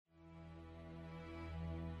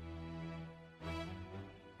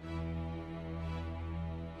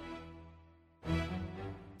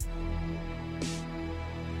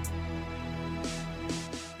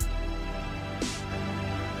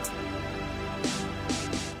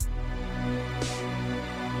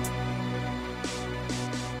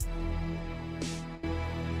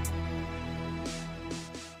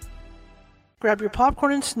Grab your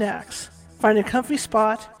popcorn and snacks. Find a comfy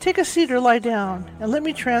spot, take a seat or lie down, and let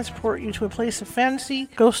me transport you to a place of fantasy,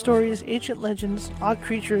 ghost stories, ancient legends, odd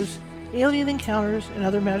creatures, alien encounters, and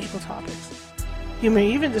other magical topics. You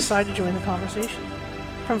may even decide to join the conversation.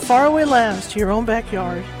 From faraway lands to your own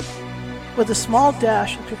backyard, with a small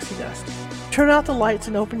dash of pixie dust. Turn out the lights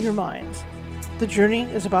and open your minds. The journey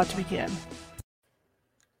is about to begin.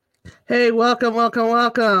 Hey, welcome.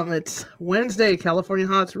 It's Wednesday, California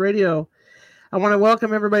Haunts Radio. I want to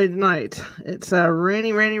welcome everybody tonight. It's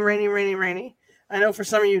rainy. I know for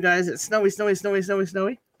some of you guys it's snowy.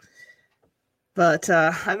 But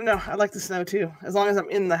I don't know. I like the snow too, as long as I'm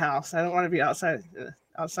in the house. I don't want to be outside in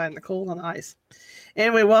the cold on the ice.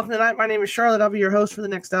 Anyway, welcome tonight. My name is Charlotte. I'll be your host for the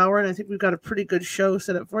next hour, and I think we've got a pretty good show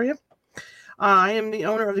set up for you. I am the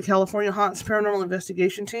owner of the California Haunts Paranormal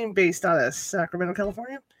Investigation Team based out of Sacramento,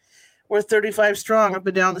 California. We're 35 strong up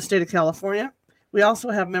and down the state of California. We also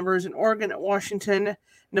have members in Oregon, Washington,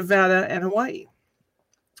 Nevada, and Hawaii.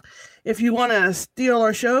 If you want to steal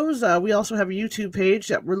our shows, we also have a YouTube page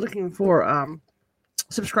that we're looking for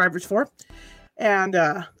subscribers for. And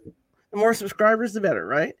the more subscribers, the better,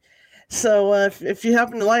 right? So if you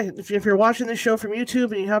happen to like, if you're watching this show from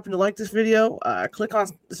YouTube and you happen to like this video, click on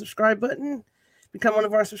the subscribe button, become one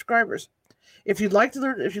of our subscribers. If you'd like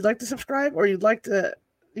to subscribe, or you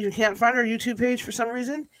can't find our YouTube page for some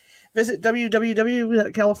reason, visit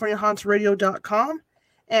www.californiahauntsradio.com,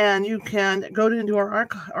 and you can go into our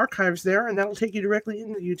archives there, and that'll take you directly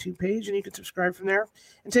into the YouTube page, and you can subscribe from there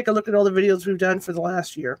and take a look at all the videos we've done for the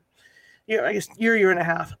last year and a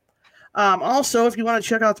half. Also, if you want to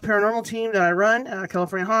check out the paranormal team that I run,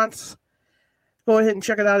 California Haunts, go ahead and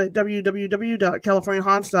check it out at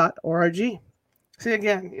www.californiahaunts.org. See,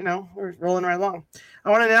 again, we're rolling right along.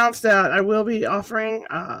 I want to announce that I will be offering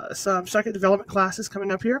some psychic development classes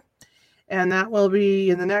coming up here. And that will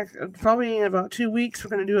be probably in about 2 weeks.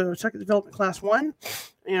 We're going to do a psychic development class 1,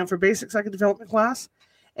 for basic psychic development class.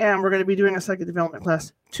 And we're going to be doing a psychic development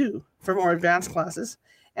class 2 for more advanced classes.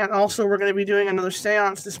 And also we're going to be doing another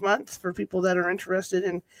seance this month for people that are interested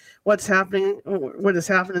in what has happened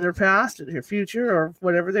in their past, in their future, or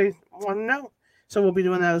whatever they want to know. So we'll be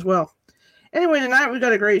doing that as well. Anyway, tonight we've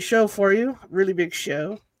got a great show for you, a really big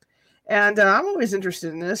show. And I'm always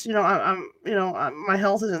interested in this. My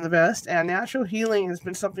health isn't the best, and natural healing has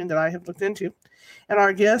been something that I have looked into. And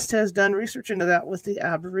our guest has done research into that with the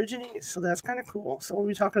Aborigines, so that's kind of cool. So we'll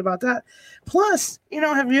be talking about that. Plus,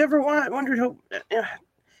 have you ever wondered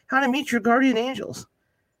how to meet your guardian angels?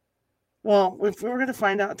 Well, we're going to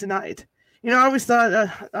find out tonight. I always thought,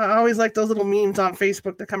 I always like those little memes on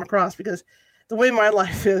Facebook that come across, because the way my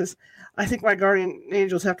life is, I think my guardian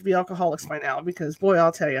angels have to be alcoholics by now, because boy,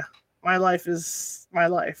 I'll tell you. My life is my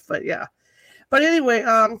life, but yeah. But anyway,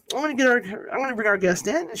 I'm going to bring our guest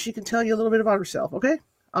in, and she can tell you a little bit about herself. Okay.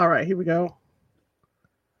 All right. Here we go.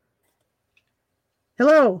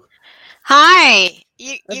 Hello. Hi.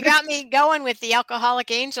 You got me going with the alcoholic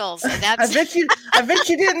angels. And that's... I bet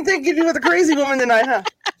you didn't think you'd be with a crazy woman tonight, huh?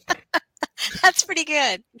 That's pretty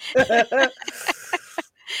good.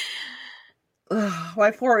 My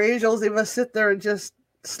poor angels, they must sit there and just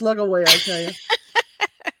slug away, I tell you.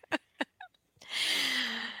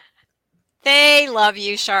 They love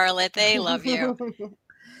you, Charlotte. They love you.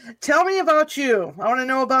 Tell me about you. I want to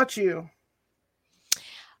know about you.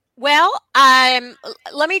 Well,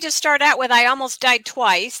 let me just start out with I almost died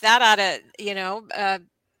twice. That ought to,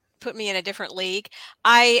 put me in a different league.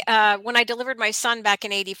 When I delivered my son back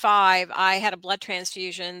in '85, I had a blood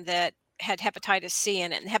transfusion that had hepatitis C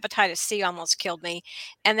in it, and hepatitis C almost killed me.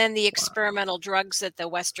 And then the experimental drugs that the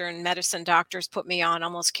Western medicine doctors put me on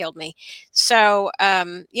almost killed me. So,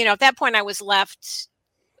 at that point I was left,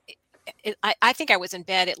 I think I was in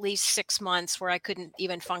bed at least 6 months where I couldn't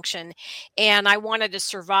even function. And I wanted to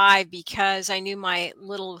survive because I knew my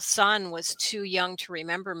little son was too young to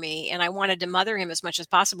remember me, and I wanted to mother him as much as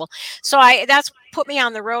possible. So that's put me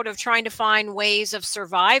on the road of trying to find ways of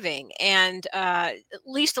surviving, and at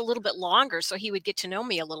least a little bit longer so he would get to know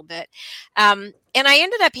me a little bit. And I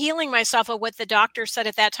ended up healing myself of what the doctor said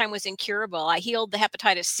at that time was incurable. I healed the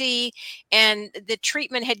hepatitis C, and the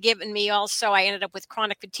treatment had given me also, I ended up with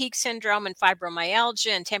chronic fatigue syndrome and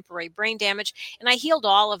fibromyalgia and temporary brain damage. And I healed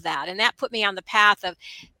all of that. And that put me on the path of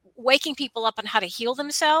waking people up on how to heal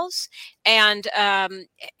themselves and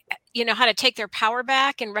how to take their power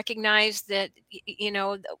back and recognize that,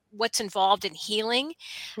 what's involved in healing.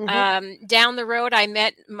 Hmm. Down the road, I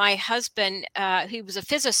met my husband. He was a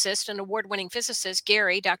physicist, an award-winning physicist,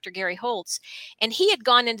 Dr. Gary Holtz, and he had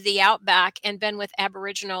gone into the outback and been with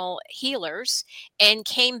Aboriginal healers and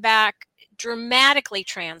came back dramatically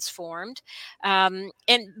transformed. But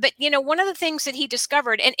one of the things that he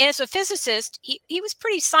discovered, and as a physicist, he was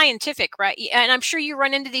pretty scientific, right? And I'm sure you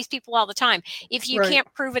run into these people all the time. If you Right.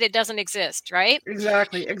 can't prove it, it doesn't exist, right?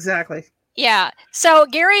 Exactly. Exactly. Yeah. So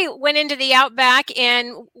Gary went into the outback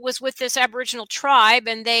and was with this Aboriginal tribe,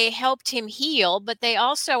 and they helped him heal, but they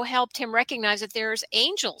also helped him recognize that there's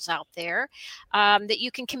angels out there, that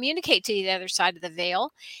you can communicate to the other side of the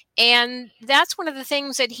veil. And that's one of the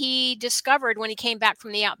things that he discovered when he came back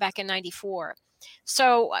from the outback in 94.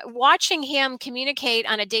 So watching him communicate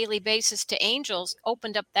on a daily basis to angels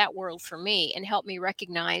opened up that world for me and helped me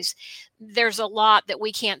recognize there's a lot that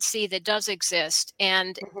we can't see that does exist.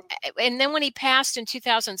 Mhm. And then when he passed in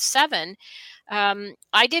 2007,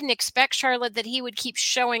 I didn't expect, Charlotte, that he would keep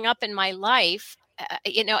showing up in my life.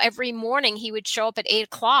 Every morning he would show up at 8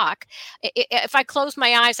 o'clock. If I closed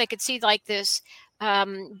my eyes, I could see like this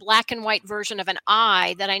black and white version of an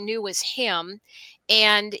eye that I knew was him.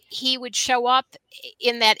 And he would show up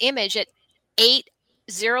in that image at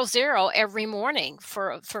 8:00 every morning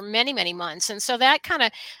for many, many months. And so that kind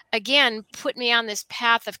of, again, put me on this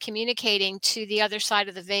path of communicating to the other side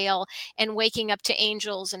of the veil and waking up to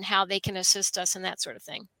angels and how they can assist us and that sort of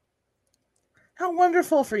thing. How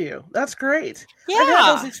wonderful for you. That's great. I've had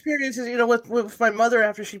those Yeah. experiences, with my mother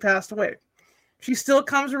after she passed away. She still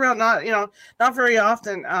comes around, not very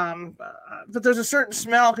often, but there's a certain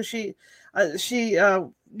smell because she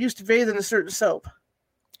used to bathe in a certain soap.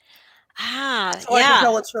 So I can Yeah.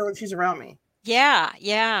 tell it's her when she's around me. Yeah.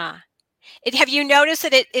 Yeah. Have you noticed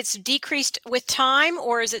that it's decreased with time,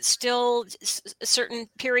 or is it still certain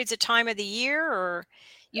periods of time of the year, or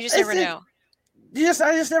you just It's never it, know?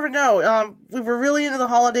 I just never know. We were really into the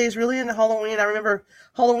holidays, really into Halloween. I remember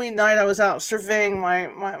Halloween night, I was out surveying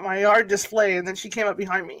my yard display, and then she came up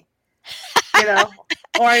behind me. You know,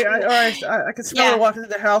 or I could smell her Yeah. walking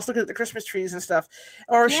through the house, looking at the Christmas trees and stuff.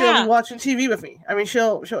 Or she'll be Yeah. watching TV with me. I mean,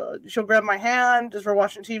 she'll grab my hand as we're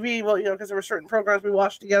watching TV. Well, because there were certain programs we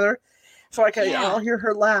watched together. So I'll Yeah. hear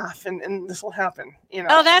her laugh, and this will happen.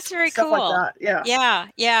 Oh, that's very Stuff like cool. that. Yeah. Yeah.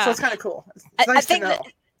 So Yeah. it's kind of cool. It's I nice to think that,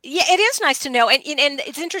 know. yeah, it is nice to know. And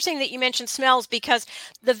it's interesting that you mentioned smells, because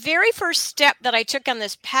the very first step that I took on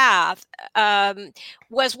this path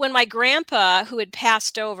was when my grandpa, who had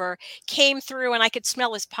passed over, came through and I could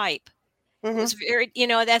smell his pipe. It Hmm. was very,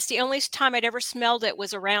 that's the only time I'd ever smelled it,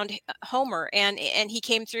 was around Homer, and he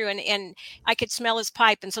came through and I could smell his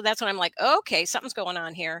pipe, and so that's when I'm like, okay, something's going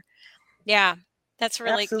on here. Yeah, that's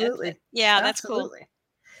really, Absolutely. yeah, that's cool. Absolutely.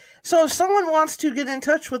 So if someone wants to get in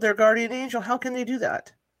touch with their guardian angel, how can they do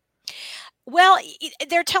that? Well,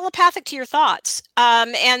 they're telepathic to your thoughts.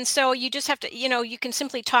 And so you just have to, you can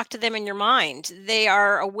simply talk to them in your mind. They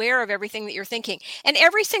are aware of everything that you're thinking. And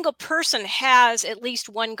every single person has at least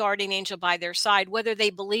one guardian angel by their side, whether they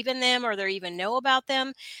believe in them or they even know about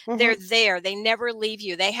them. They're Hmm. there. They never leave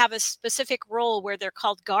you. They have a specific role where they're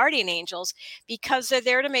called guardian angels, because they're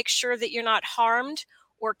there to make sure that you're not harmed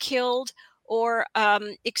or killed or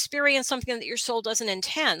experience something that your soul doesn't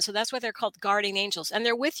intend. So that's why they're called guardian angels. And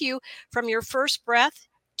they're with you from your first breath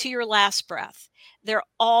to your last breath. They're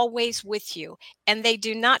always with you, and they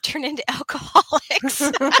do not turn into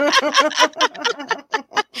alcoholics,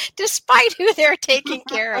 despite who they're taking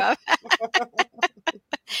care of.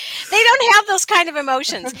 They don't have those kind of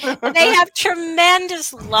emotions. They have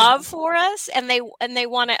tremendous love for us, and they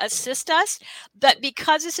want to assist us. But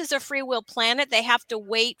because this is a free will planet, they have to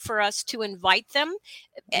wait for us to invite them.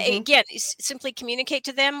 Hmm. Again, simply communicate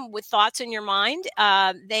to them with thoughts in your mind.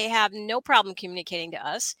 They have no problem communicating to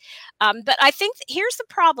us. But I think here's the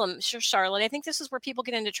problem, Charlotte. I think this is where people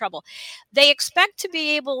get into trouble. They expect to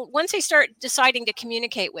be able, once they start deciding to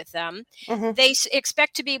communicate with them, Hmm. they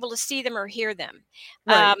expect to be able to see them or hear them.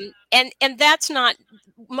 Right. And that's not,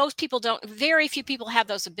 most people don't, very few people have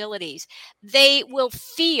those abilities. They will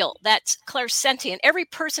feel, that's clairsentient. Every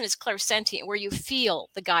person is clairsentient, where you feel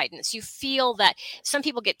the guidance. You feel that some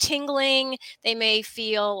people get tingling. They may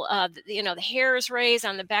feel, the hairs raise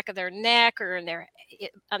on the back of their neck or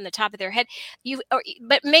on the top of their head.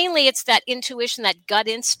 But mainly it's that intuition, that gut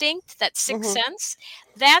instinct, that sixth Hmm. sense.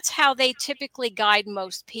 That's how they typically guide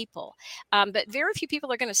most people. But very few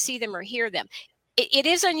people are going to see them or hear them. It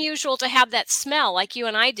is unusual to have that smell like you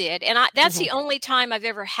and I did. And that's Hmm. the only time I've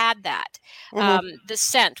ever had that. Hmm. The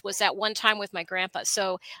scent was that one time with my grandpa.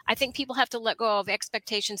 So I think people have to let go of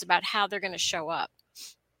expectations about how they're going to show up.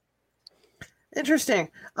 Interesting.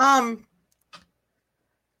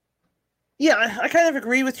 Yeah, I kind of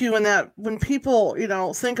agree with you in that when people,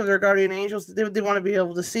 think of their guardian angels, they want to be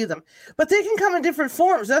able to see them, but they can come in different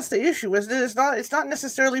forms. That's the issue. Is it? It's not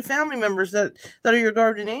necessarily family members that are your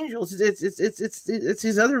guardian angels. It's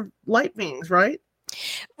these other light beings, right?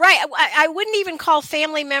 Right. I wouldn't even call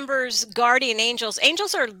family members guardian angels.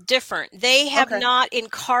 Angels are different. They have Okay. not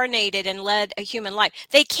incarnated and led a human life.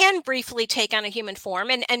 They can briefly take on a human form.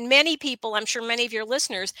 And many people, I'm sure many of your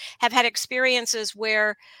listeners, have had experiences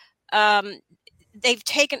where um,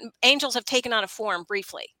 angels have taken on a form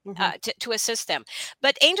briefly Hmm. to assist them,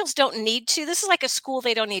 but angels don't need to. This is like a school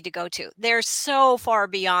they don't need to go to. They're so far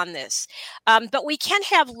beyond this. But we can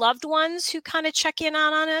have loved ones who kind of check in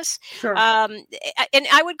on us. Sure. And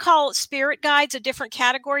I would call spirit guides a different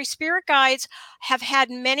category. Spirit guides have had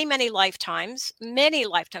many lifetimes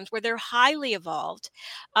where they're highly evolved,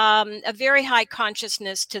 a very high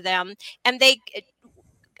consciousness to them, and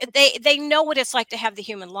they know what it's like to have the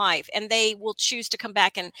human life, and they will choose to come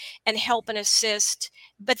back and help and assist,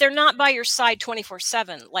 but they're not by your side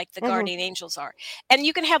 24/7 like the Hmm. guardian angels are. And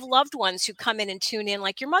you can have loved ones who come in and tune in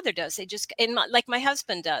like your mother does. They just like my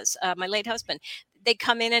husband does, my late husband. They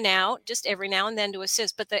come in and out just every now and then to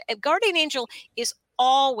assist, but the guardian angel is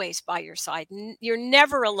always by your side. You're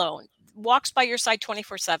never alone. Walks by your side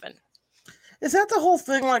 24/7. Is that the whole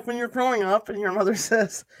thing? Like when you're growing up and your mother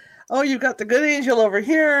says, "Oh, you got the good angel over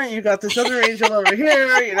here, and you got this other angel over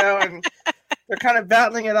here," and they're kind of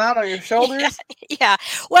battling it out on your Yeah, shoulders. yeah.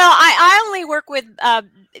 Well, I only work with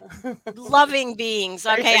loving beings.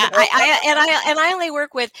 There Okay, you go. I only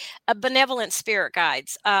work with benevolent spirit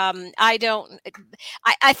guides. I don't.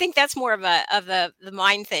 I think that's more of the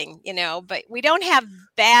mind thing, But we don't have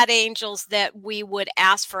bad angels that we would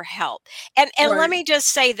ask for help. And let Right. me just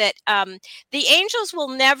say that the angels will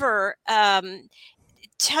never.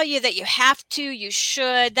 Tell you that you have to, you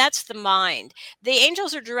should. That's the mind. The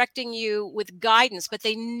angels are directing you with guidance, but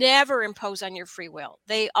they never impose on your free will.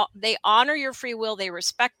 They honor your free will. They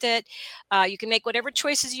respect it. You can make whatever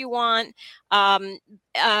choices you want, um,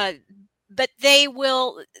 uh, but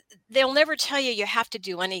they'll never tell you you have to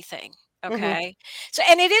do anything. Hmm. Okay. So,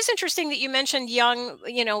 and it is interesting that you mentioned young,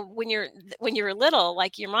 when you're little,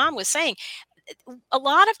 like your mom was saying. A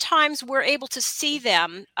lot of times we're able to see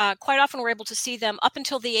them, quite often we're able to see them up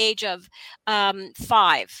until the age of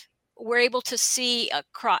 5. We're able to see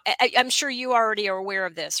I'm sure you already are aware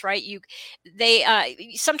of this, right?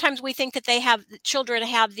 They sometimes we think that children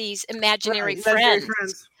have these imaginary Right. Imaginary friends.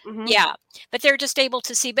 friends. Hmm. Yeah, but they're just able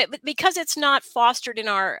to see, but because it's not fostered in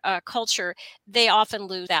our culture, they often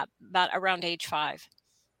lose that about around age 5.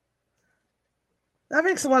 That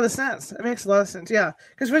makes a lot of sense. It makes a lot of sense. Yeah,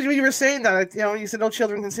 because when you were saying that, you said, "Oh,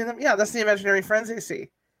 children can see them." Yeah, that's the imaginary friends they see.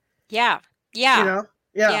 Yeah, You yeah, know.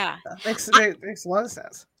 Yeah, yeah. that makes a lot of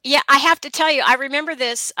sense. Yeah, I have to tell you, I remember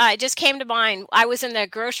this. It just came to mind. I was in the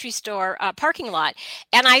grocery store parking lot,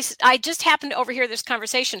 and I just happened to overhear this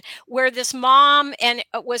conversation where this mom and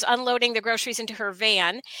was unloading the groceries into her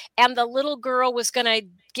van, and the little girl was going to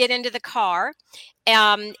get into the car,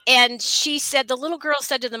 and the little girl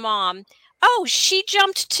said to the mom, "Oh, she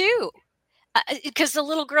jumped too." Because the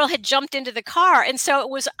little girl had jumped into the car, and so it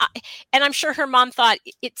was, and I'm sure her mom thought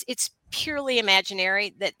it's purely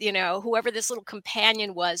imaginary that whoever this little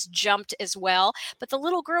companion was jumped as well, but the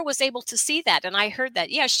little girl was able to see that, and I heard that,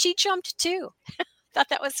 yeah, she jumped too. Thought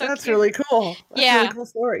that was so That's cute. really cool. That's a really Yeah. cool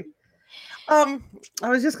story. Um, I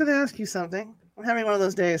was just going to ask you something. I'm having one of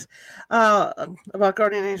those days. About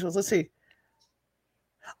guardian angels. Let's see.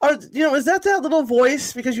 Is that little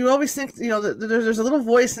voice? Because you always think, that there's a little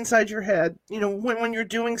voice inside your head, when you're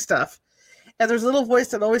doing stuff. And there's a little voice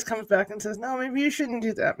that always comes back and says, "No, maybe you shouldn't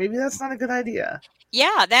do that. Maybe that's not a good idea."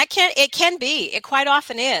 Yeah, it can be. It quite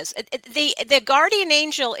often is. The guardian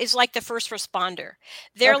angel is like the first responder.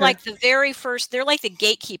 They're Okay. like the very first, they're like the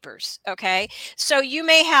gatekeepers, okay? So you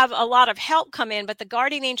may have a lot of help come in, but the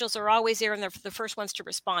guardian angels are always there and they're the first ones to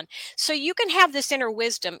respond. So you can have this inner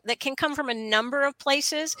wisdom that can come from a number of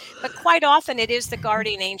places, but quite often it is the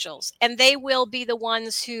guardian angels, and they will be the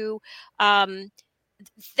ones who um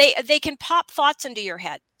they can pop thoughts into your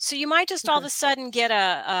head, so you might just all of Okay. a sudden get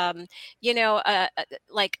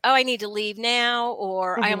like, oh, I need to leave now,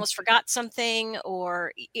 or I Hmm. almost forgot something,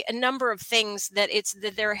 or a number of things that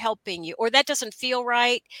they're helping you, or that doesn't feel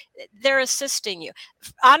right. They're assisting you,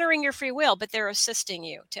 honoring your free will, but they're assisting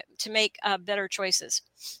you to make better choices.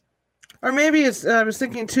 Or maybe it's. I was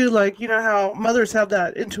thinking too, like how mothers have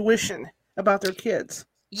that intuition about their kids.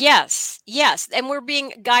 Yes, yes, and we're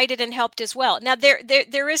being guided and helped as well. Now,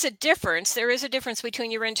 there is a difference. There is a difference between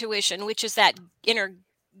your intuition, which is that inner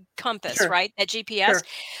compass, Sure. right? That GPS. Sure.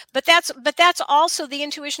 But that's also, the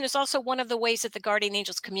intuition is also one of the ways that the guardian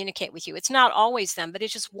angels communicate with you. It's not always them, but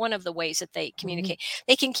it's just one of the ways that they Mhm. communicate.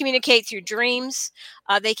 They can communicate through dreams.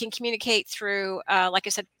 They can communicate through, like I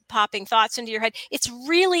said, popping thoughts into your head. It's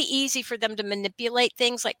really easy for them to manipulate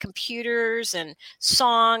things like computers and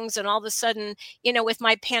songs. And all of a sudden, with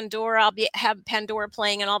my Pandora, have Pandora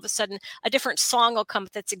playing, and all of a sudden a different song will come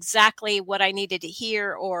that's exactly what I needed to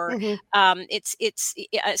hear. Or Mhm. it's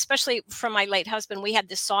especially from my late husband, we had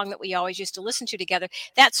this song that we always used to listen to together.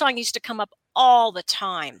 That song used to come up all the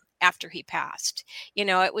time after he passed.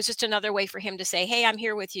 It was just another way for him to say, hey, I'm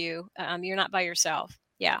here with you. You're not by yourself.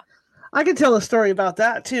 Yeah. I can tell a story about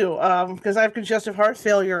that too, because I have congestive heart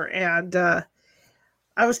failure, and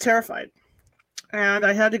I was terrified, and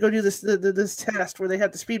I had to go do this test where they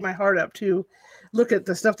had to speed my heart up to look at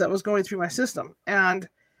the stuff that was going through my system, and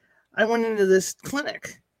I went into this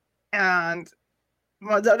clinic, and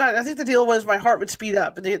I think the deal was my heart would speed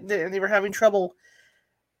up, and they were having trouble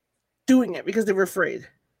doing it because they were afraid.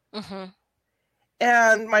 Mm-hmm.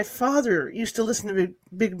 And my father used to listen to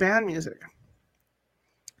big band music.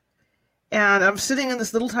 And I'm sitting in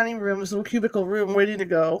this little tiny room, this little cubicle room, waiting to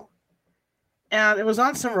go. And it was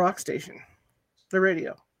on some rock station, the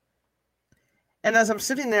radio. And as I'm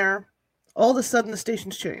sitting there, all of a sudden the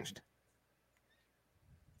station's changed.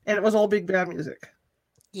 And it was all big band music.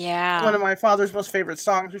 Yeah. One of my father's most favorite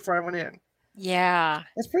songs before I went in. Yeah.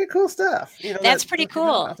 It's pretty cool stuff. That's pretty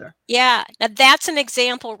cool. Out there. Yeah. Now that's an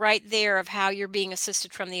example right there of how you're being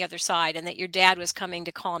assisted from the other side, and that your dad was coming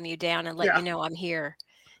to calm you down and let you know I'm here.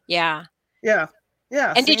 Yeah. Yeah.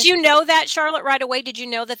 Yeah. And did you know that, Charlotte, right away? Did you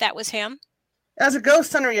know that that was him? As a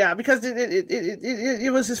ghost hunter, yeah, because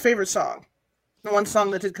it was his favorite song. The one song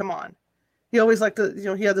that did come on. He always liked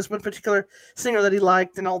he had this one particular singer that he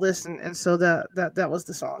liked and all this, and so that was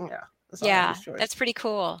the song, yeah. The song Yeah, that's pretty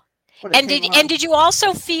cool. And did you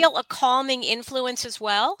also feel a calming influence as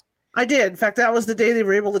well? I did. In fact, that was the day they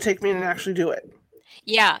were able to take me in and actually do it.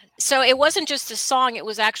 Yeah. So it wasn't just the song, it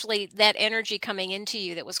was actually that energy coming into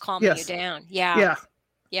you that was calming you down. Yeah. Yeah.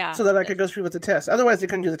 Yeah. So that I could go through with the test. Otherwise they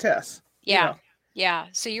couldn't do the test. Yeah. Yeah.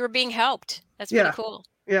 So you were being helped. That's pretty cool.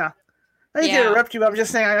 Yeah. I didn't interrupt you, but I'm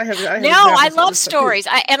just saying I have no, I love stories.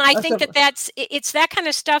 I think it's that kind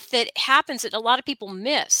of stuff that happens that a lot of people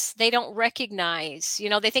miss. They don't recognize,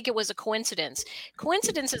 they think it was a coincidence.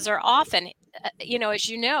 Coincidences are often, as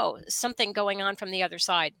you know, something going on from the other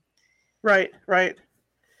side. Right.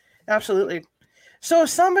 Absolutely. So if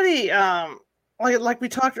somebody, like we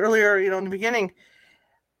talked earlier, in the beginning,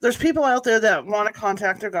 there's people out there that want to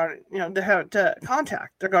contact their guardian, to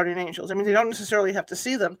contact their guardian angels. I mean, they don't necessarily have to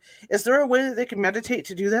see them. Is there a way that they can meditate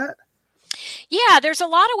to do that? Yeah, there's a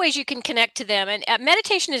lot of ways you can connect to them. And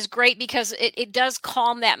meditation is great because it does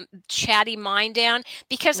calm that chatty mind down,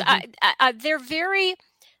 because they're very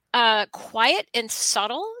quiet and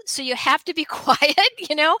subtle. So you have to be quiet,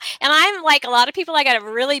 and I'm like a lot of people, I got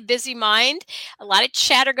a really busy mind, a lot of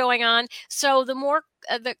chatter going on. So the more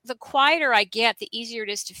the quieter I get, the easier it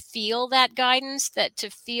is to feel that guidance, to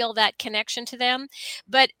feel that connection to them.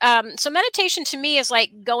 But so meditation to me is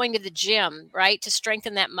like going to the gym, right? To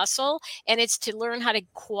strengthen that muscle, and it's to learn how to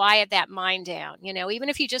quiet that mind down. Even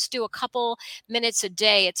if you just do a couple minutes a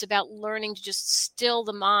day, it's about learning to just still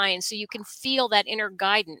the mind so you can feel that inner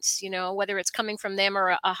guidance, whether it's coming from them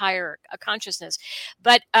or a higher consciousness.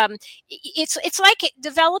 But it's like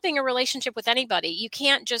developing a relationship with anybody. You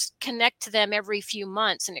can't just connect to them every few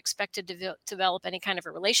months and expect to develop any kind of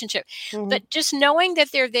a relationship. But just knowing that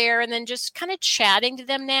they're there, and then just kind of chatting to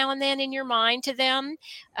them now and then in your mind to them,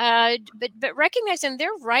 but recognizing they're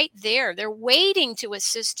right there, they're waiting to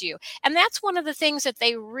assist you. And that's one of the things that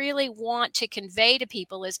they really want to convey to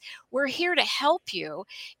people is, we're here to help you,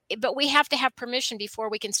 but we have to have permission before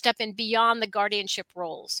we can step in beyond the guardianship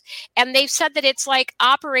roles. And they've said that it's like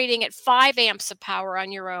operating at 5 amps of power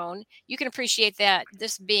on your own. You can appreciate that,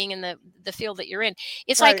 this being in the field that you're in.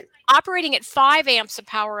 It's like operating at 5 amps of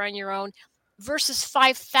power on your own versus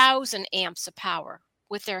 5,000 amps of power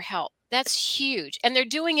with their help. That's huge. And they're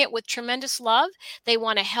doing it with tremendous love. They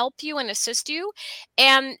want to help you and assist you.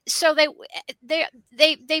 And so they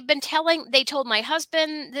told my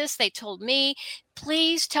husband this, they told me,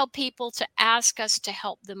 please tell people to ask us to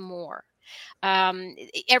help them more.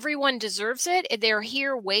 Everyone deserves it. They're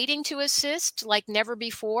here waiting to assist like never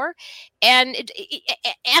before. And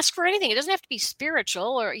ask for anything. It doesn't have to be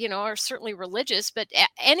spiritual or certainly religious, but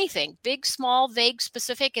anything, big, small, vague,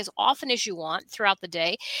 specific, as often as you want throughout the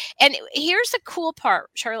day. And here's the cool part,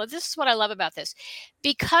 Charlotte. This is what I love about this.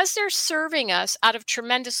 Because they're serving us out of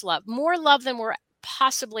tremendous love, more love than we're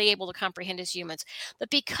possibly able to comprehend as humans. But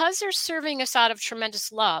because they're serving us out of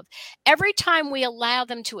tremendous love, every time we allow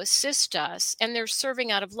them to assist us and they're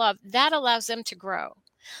serving out of love, that allows them to grow.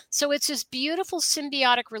 So it's this beautiful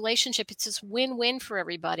symbiotic relationship. It's this win-win for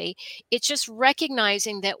everybody. It's just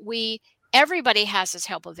recognizing that everybody has this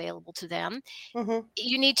help available to them. Mm-hmm.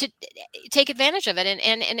 You need to take advantage of it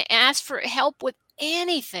and ask for help with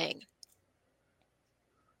anything.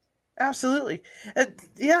 Absolutely.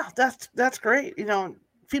 Yeah, that's great.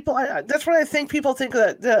 People. That's what I think. People think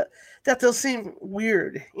that they'll seem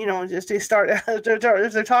weird. Just they start if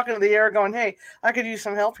they're talking to the air, going, "Hey, I could use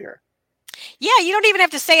some help here." Yeah, you don't even have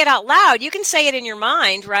to say it out loud. You can say it in your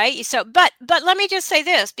mind, right? So, but let me just say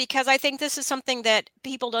this, because I think this is something that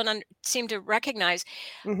people don't seem to recognize.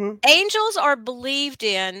 Mm-hmm. Angels are believed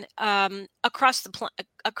in across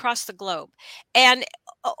the globe, and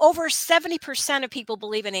over 70% of people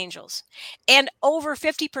believe in angels, and over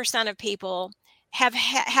 50% of people have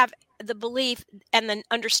the belief and the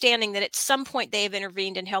understanding that at some point they have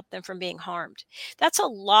intervened and helped them from being harmed. That's a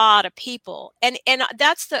lot of people, and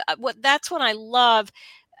that's what I love.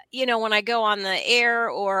 When I go on the air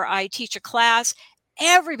or I teach a class,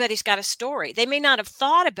 everybody's got a story. They may not have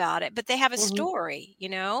thought about it, but they have a Mm-hmm. story.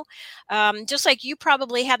 Just like you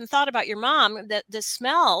probably hadn't thought about your mom, the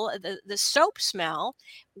smell, the soap smell,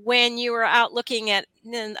 when you were out looking at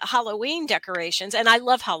Halloween decorations. And I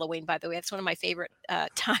love Halloween, by the way. It's one of my favorite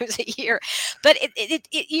times a year. But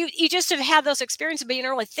you just have had those experiences, but you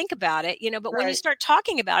don't really think about it. But when you Right. start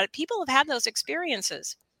talking about it, people have had those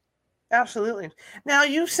experiences. Absolutely. Now,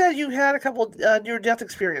 you said you had a couple near-death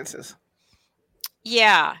experiences.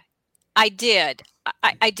 Yeah, I did.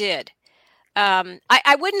 I did.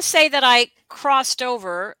 I wouldn't say that I crossed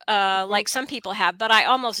over Mm-hmm. like some people have, but I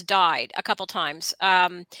almost died a couple times.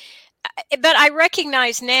 But I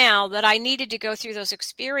recognize now that I needed to go through those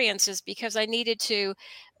experiences because I needed to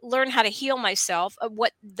learn how to heal myself,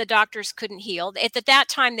 what the doctors couldn't heal. At that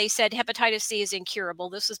time, they said hepatitis C is incurable.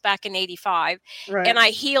 This was back in 85. Right. And I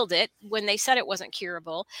healed it when they said it wasn't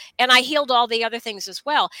curable. And I healed all the other things as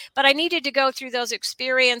well. But I needed to go through those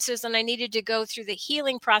experiences, and I needed to go through the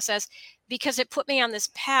healing process because it put me on this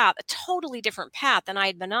path, a totally different path than I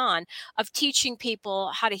had been on, of teaching people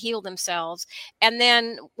how to heal themselves. And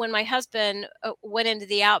then when my husband went into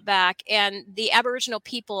the outback and the Aboriginal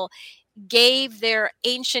people gave their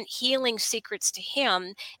ancient healing secrets to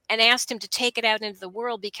him and asked him to take it out into the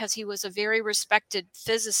world because he was a very respected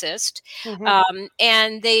physicist. Mm-hmm.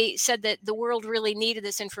 And they said that the world really needed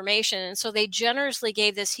this information. And so they generously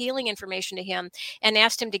gave this healing information to him and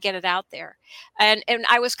asked him to get it out there. And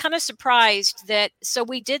I was kind of surprised that, so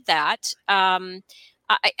we did that.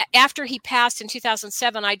 After he passed in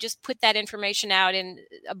 2007, I just put that information out in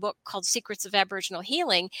a book called Secrets of Aboriginal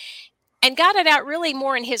Healing, and got it out really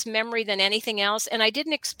more in his memory than anything else. And I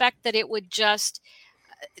didn't expect that it would just,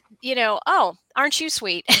 oh, aren't you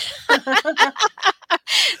sweet?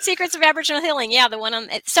 Secrets of Aboriginal Healing. Yeah, the one on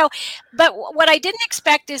it. So, but what I didn't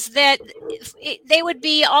expect is that they would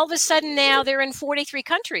be all of a sudden now they're in 43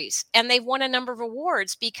 countries and they've won a number of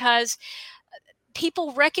awards because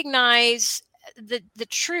people recognize the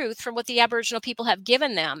truth from what the Aboriginal people have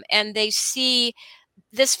given them, and they see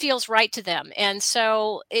this feels right to them. And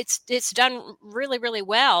so it's done really, really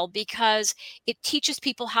well because it teaches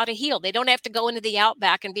people how to heal. They don't have to go into the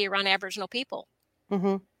outback and be around Aboriginal people.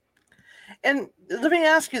 Mm-hmm. And let me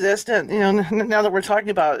ask you this, then, now that we're talking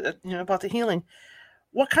about about the healing,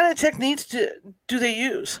 what kind of techniques do they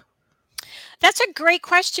use? That's a great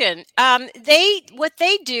question. What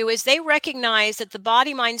they do is they recognize that the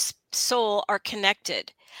body, mind, soul are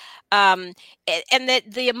connected, and that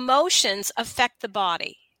the emotions affect the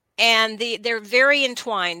body. And they're very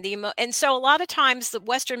entwined. And so a lot of times the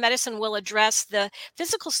Western medicine will address the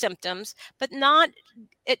physical symptoms, but not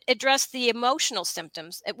address the emotional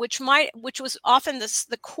symptoms, which was often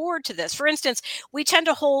the core to this. For instance, we tend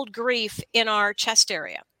to hold grief in our chest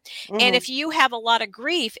area. Mm-hmm. And if you have a lot of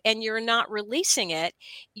grief and you're not releasing it,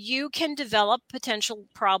 you can develop potential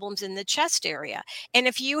problems in the chest area. And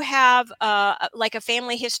if you have like a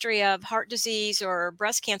family history of heart disease or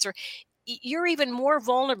breast cancer, you're even more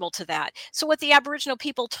vulnerable to that. So what the Aboriginal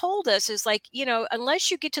people told us is like,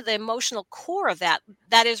 unless you get to the emotional core of that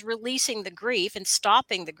is releasing the grief and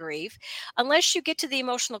stopping the grief, unless you get to the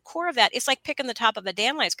emotional core of that, it's like picking the top of a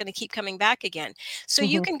dandelion. It's going to keep coming back again. So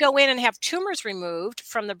you can go in and have tumors removed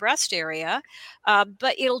from the breast area,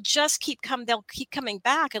 but they'll keep coming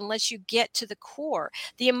back unless you get to the core.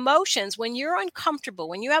 The emotions, when you're uncomfortable,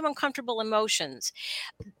 when you have uncomfortable emotions,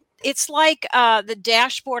 it's like the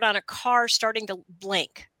dashboard on a car starting to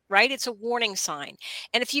blink. right? It's a warning sign.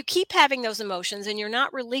 And if you keep having those emotions and you're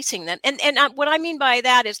not releasing them, and what I mean by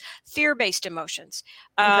that is fear-based emotions,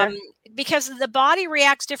 Okay. because the body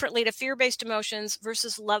reacts differently to fear-based emotions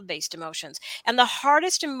versus love-based emotions. And the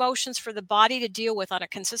hardest emotions for the body to deal with on a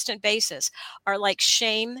consistent basis are like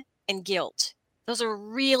shame and guilt. Those are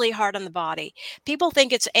really hard on the body. People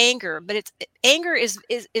think it's anger, but anger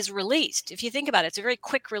is released. If you think about it, it's a very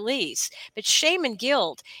quick release. But shame and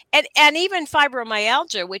guilt, and even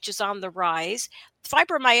fibromyalgia, which is on the rise,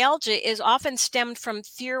 fibromyalgia is often stemmed from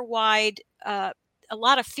fear-wide, a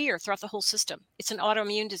lot of fear throughout the whole system. It's an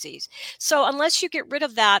autoimmune disease. So unless you get rid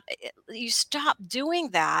of that, you stop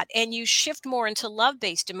doing that and you shift more into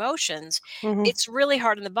love-based emotions, Hmm. it's really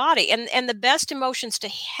hard on the body. And the best emotions to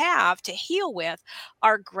have to heal with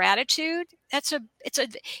are gratitude. It's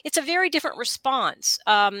a very different response.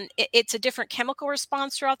 It's a different chemical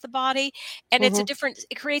response throughout the body, and Hmm.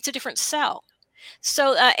 it creates a different cell.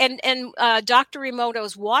 So, Dr.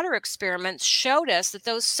 Emoto's water experiments showed us that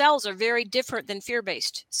those cells are very different than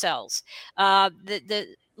fear-based cells. The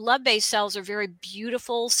love-based cells are very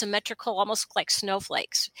beautiful, symmetrical, almost like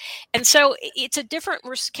snowflakes. And so it's a different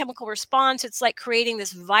chemical response. It's like creating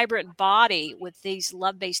this vibrant body with these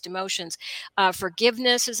love-based emotions.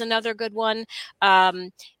 Forgiveness is another good one.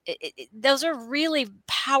 Um, those are really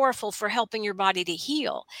powerful for helping your body to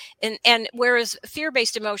heal. And whereas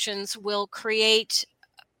fear-based emotions will create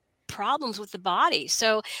problems with the body.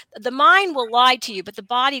 So the mind will lie to you, but the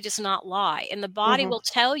body does not lie. And the body Hmm. will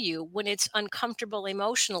tell you when it's uncomfortable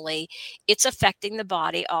emotionally, it's affecting the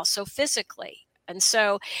body also physically. And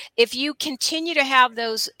so if you continue to have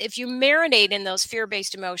those, if you marinate in those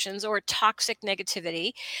fear-based emotions or toxic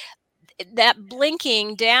negativity, that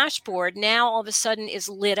blinking dashboard now all of a sudden is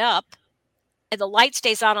lit up and the light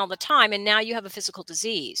stays on all the time, and now you have a physical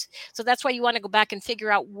disease. So that's why you want to go back and figure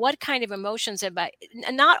out what kind of emotions have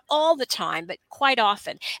not all the time, but quite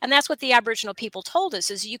often. And that's what the Aboriginal people told us,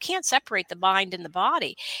 is you can't separate the mind and the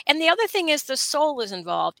body. And the other thing is the soul is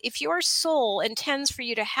involved. If your soul intends for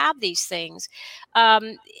you to have these things,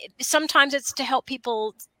 um, sometimes it's to help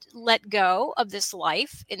people let go of this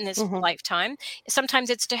life in this Hmm. lifetime. Sometimes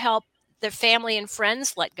it's to help their family and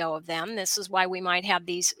friends let go of them. This is why we might have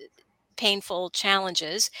these painful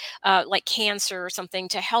challenges, like cancer or something,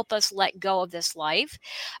 to help us let go of this life.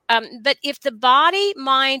 But if the body,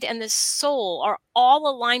 mind, and the soul are all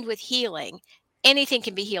aligned with healing, anything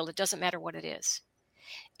can be healed. It doesn't matter what it is.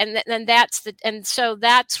 And so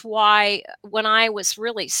that's why when I was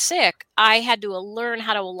really sick, I had to learn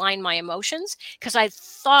how to align my emotions, because I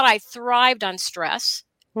thought I thrived on stress.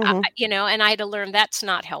 Hmm. And I had to learn that's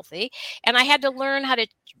not healthy. And I had to learn how to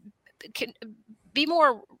c- be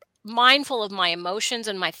more mindful of my emotions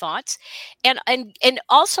and my thoughts, and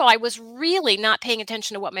also I was really not paying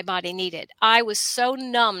attention to what my body needed. I was so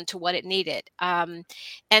numb to what it needed, and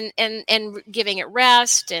giving it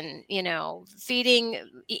rest, and feeding,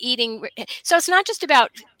 eating. So it's not just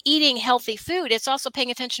about eating healthy food, it's also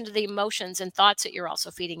paying attention to the emotions and thoughts that you're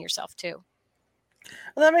also feeding yourself too.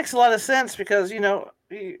 Well, that makes a lot of sense because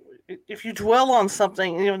if you dwell on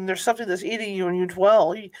something, and there's something that's eating you, and you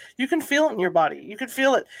dwell, you can feel it in your body. You can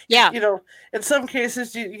feel it. Yeah. In some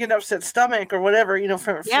cases, you get upset stomach or whatever,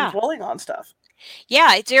 from Yeah. dwelling on stuff.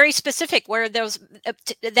 Yeah, it's very specific where those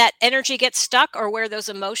that energy gets stuck, or where those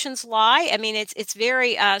emotions lie. I mean, it's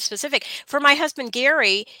very specific. For my husband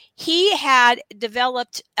Gary, he had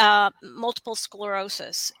developed multiple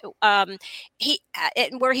sclerosis.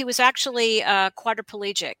 Where he was actually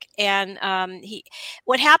quadriplegic, and he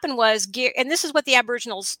what happened was, and this is what the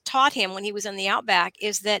Aboriginals taught him when he was in the outback,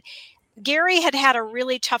 is that Gary had had a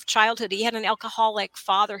really tough childhood. He had an alcoholic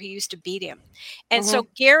father who used to beat him. And Hmm. so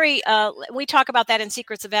Gary, we talk about that in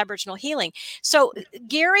Secrets of Aboriginal Healing. So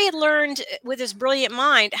Gary learned with his brilliant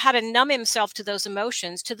mind how to numb himself to those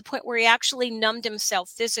emotions, to the point where he actually numbed himself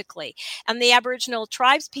physically. And the Aboriginal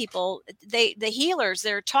tribes people, the healers,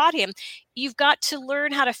 they're taught him, you've got to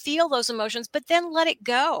learn how to feel those emotions, but then let it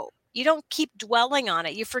go. You don't keep dwelling on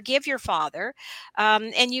it. You forgive your father,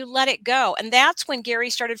 and you let it go. And that's when Gary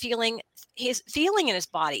started feeling his feeling in his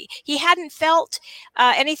body. He hadn't felt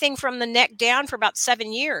anything from the neck down for about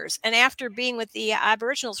 7 years. And after being with the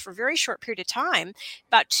Aboriginals for a very short period of time,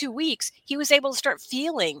 about 2 weeks, he was able to start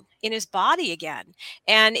feeling in his body again.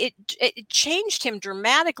 And it changed him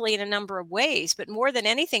dramatically in a number of ways. But more than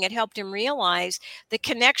anything, it helped him realize the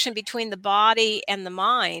connection between the body and the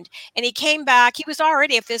mind. And he came back. He was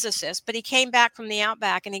already a physicist, but he came back from the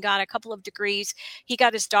outback and he got a couple of degrees. He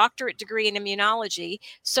got his doctorate degree in immunology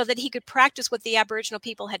so that he could practice practice what the Aboriginal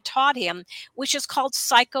people had taught him, which is called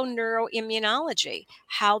psychoneuroimmunology,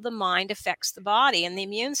 how the mind affects the body and the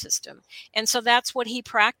immune system. And so that's what he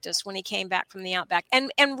practiced when he came back from the outback,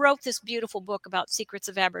 and wrote this beautiful book about secrets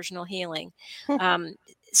of Aboriginal healing,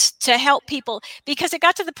 to help people, because it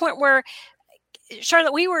got to the point where,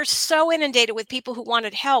 Charlotte, we were so inundated with people who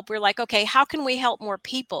wanted help. We're like, okay, how can we help more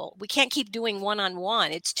people? We can't keep doing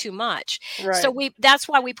one-on-one. It's too much. Right. So that's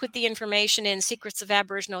why we put the information in Secrets of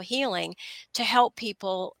Aboriginal Healing, to help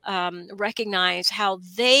people recognize how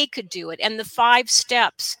they could do it. And the 5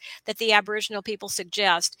 steps that the Aboriginal people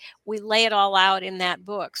suggest, we lay it all out in that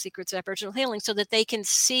book, Secrets of Aboriginal Healing, so that they can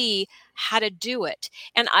see how to do it.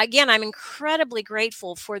 And again, I'm incredibly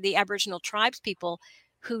grateful for the Aboriginal tribes people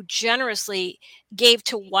who generously gave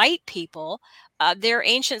to white people their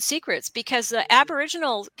ancient secrets, because the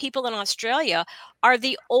Aboriginal people in Australia are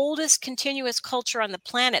the oldest continuous culture on the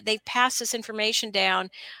planet. They've passed this information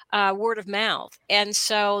down word of mouth. And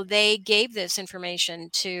so they gave this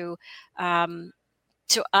information to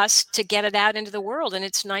us to get it out into the world. And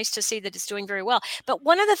it's nice to see that it's doing very well. But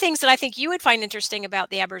one of the things that I think you would find interesting about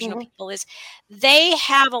the Aboriginal people is they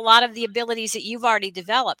have a lot of the abilities that you've already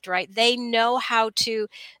developed, right? They know how to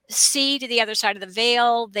see to the other side of the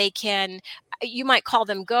veil. They can, you might call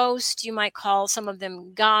them ghosts, you might call some of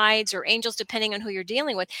them guides or angels, depending on who you're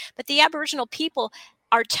dealing with. But the Aboriginal people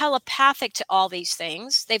are telepathic to all these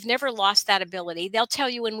things. They've never lost that ability. They'll tell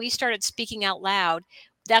you, when we started speaking out loud,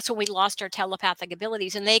 that's when we lost our telepathic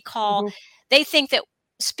abilities. And they think that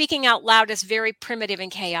speaking out loud is very primitive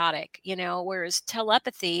and chaotic, whereas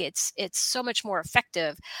telepathy, it's so much more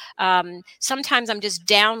effective. Sometimes I'm just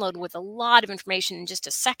downloaded with a lot of information in just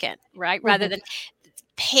a second, right? Rather than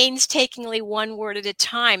painstakingly one word at a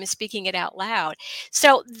time, speaking it out loud.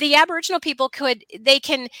 So the Aboriginal people they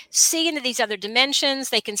can see into these other dimensions.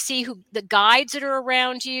 They can see who the guides that are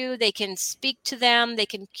around you. They can speak to them. They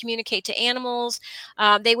can communicate to animals.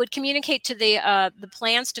 They would communicate to the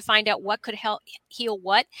plants to find out what could help heal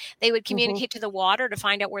what. They would communicate to the water to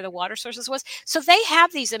find out where the water sources was. So they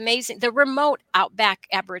have these amazing, the remote outback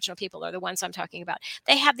Aboriginal people are the ones I'm talking about.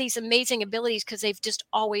 They have these amazing abilities because they've just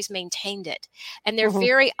always maintained it. And they're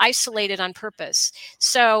very isolated on purpose.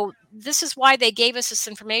 So this is why they gave us this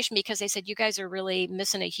information, because they said, you guys are really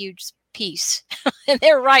missing a huge piece. And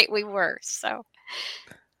they're right, we were. So,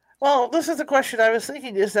 well, this is the question I was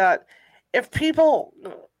thinking, is that if people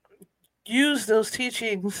use those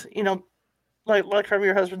teachings, like from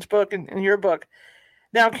your husband's book and your book,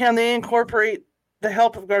 now can they incorporate the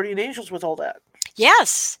help of guardian angels with all that?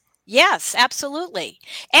 Yes, absolutely.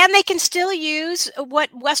 And they can still use what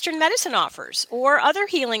Western medicine offers or other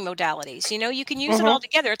healing modalities. You can use it all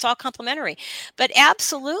together. It's all complementary. But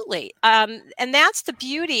absolutely. And that's the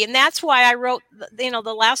beauty. And that's why I wrote,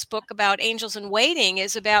 the last book about Angels in Waiting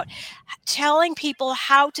is about telling people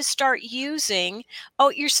how to start using. Oh,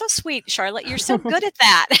 you're so sweet, Charlotte. You're so good at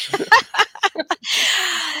that.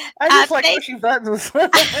 I just like pushing buttons.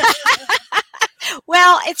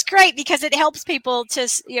 Well, it's great because it helps people to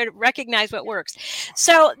recognize what works.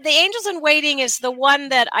 So the Angels in Waiting is the one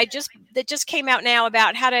that just came out now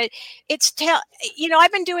about how to,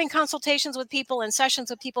 I've been doing consultations with people and sessions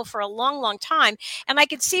with people for a long, long time. And I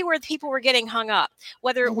could see where people were getting hung up,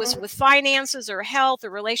 whether it was with finances or health or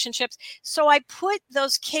relationships. So I put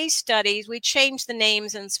those case studies, we changed the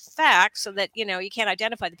names and facts so that, you can't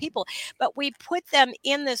identify the people, but we put them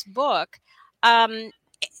in this book.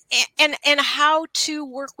 And how to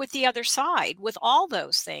work with the other side with all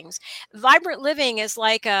those things. Vibrant Living is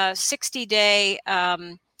like a 60-day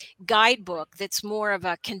guidebook that's more of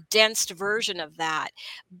a condensed version of that.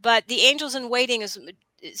 But the Angels in Waiting is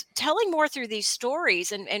telling more through these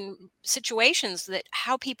stories and situations, that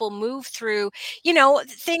how people move through,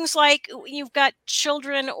 things like you've got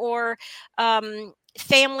children or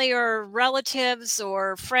family or relatives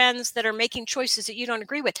or friends that are making choices that you don't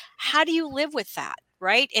agree with. How do you live with that?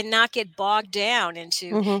 Right? And not get bogged down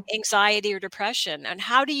into anxiety or depression. And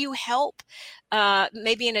how do you help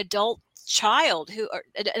maybe an adult child or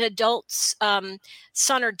an adult's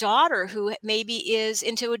son or daughter who maybe is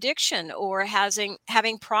into addiction or having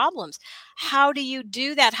problems? How do you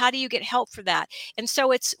do that? How do you get help for that? And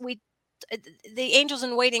so the Angels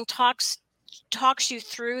in Waiting talks you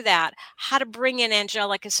through that, how to bring in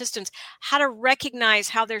angelic assistance, how to recognize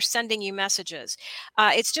how they're sending you messages.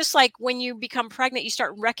 It's just like when you become pregnant, you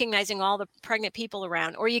start recognizing all the pregnant people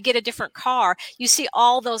around, or you get a different car, you see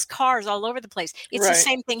all those cars all over the place. It's the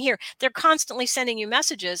same thing here. They're constantly sending you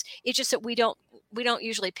messages. It's just that we don't don't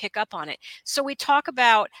usually pick up on it. So we talk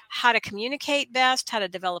about how to communicate best, how to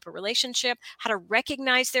develop a relationship, how to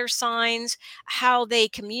recognize their signs, how they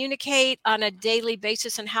communicate on a daily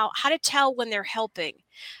basis, and how to tell when they're helping,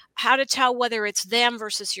 how to tell whether it's them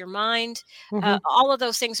versus your mind. All of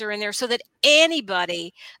those things are in there so that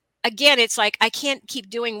anybody, again, it's like I can't keep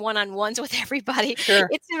doing one-on-ones with everybody. Sure.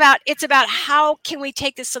 It's about how can we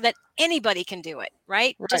take this so that anybody can do it,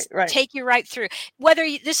 right? Just take you right through. Whether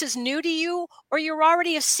this is new to you or you're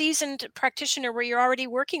already a seasoned practitioner where you're already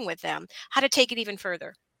working with them, how to take it even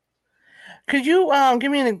further. Could you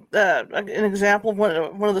give me an example of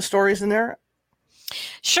one of the stories in there?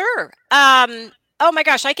 Sure. Oh my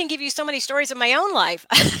gosh, I can give you so many stories of my own life.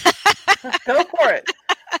 Go for it.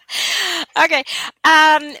 Okay.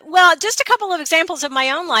 Well, just a couple of examples of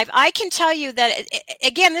my own life. I can tell you that,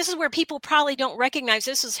 again, this is where people probably don't recognize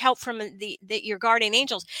this is help from your guardian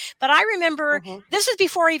angels. But I remember this is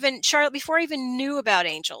before I even knew about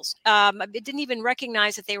angels. I didn't even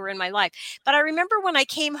recognize that they were in my life. But I remember when I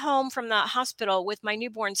came home from the hospital with my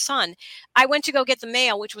newborn son, I went to go get the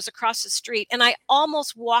mail, which was across the street, and I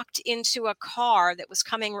almost walked into a car that was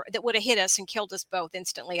coming that would have hit us and killed us both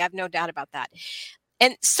instantly. I have no doubt about that.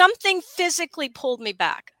 And something physically pulled me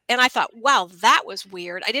back. And I thought, wow, that was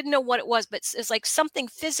weird. I didn't know what it was, but it's like something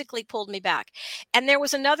physically pulled me back. And there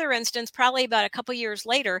was another instance, probably about a couple years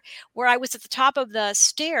later, where I was at the top of the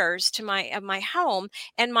stairs to my home,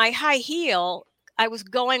 and my high heel, I was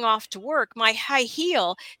going off to work. My high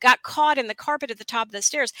heel got caught in the carpet at the top of the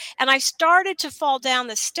stairs, and I started to fall down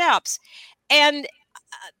the steps, and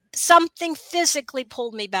something physically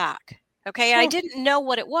pulled me back. Okay. I didn't know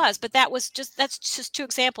what it was, but that's just two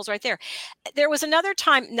examples right there. There was another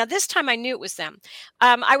time. Now, this time I knew it was them.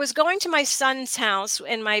 I was going to my son's house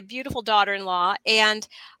and my beautiful daughter-in-law, and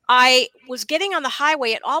I was getting on the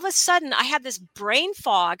highway, and all of a sudden I had this brain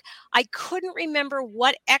fog. I couldn't remember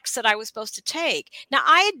what exit I was supposed to take. Now,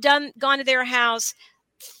 I had gone to their house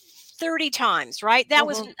 30 times, right? That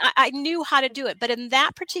was, I knew how to do it. But in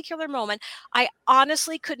that particular moment, I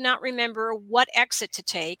honestly could not remember what exit to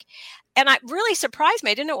take. And it really surprised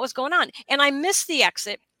me. I didn't know what was going on. And I missed the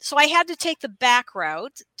exit. So I had to take the back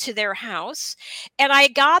route to their house. And I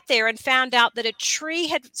got there and found out that a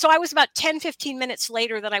tree so I was about 10, 15 minutes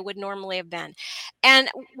later than I would normally have been. And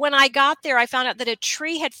when I got there, I found out that a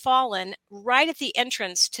tree had fallen right at the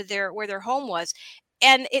entrance to where their home was.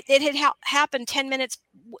 And it had happened 10 minutes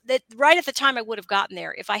right at the time I would have gotten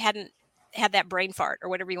there if I hadn't had that brain fart or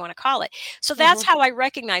whatever you want to call it. So that's how I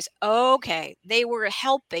recognize, okay, they were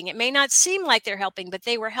helping. It may not seem like they're helping, but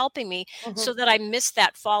they were helping me so that I missed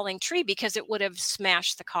that falling tree, because it would have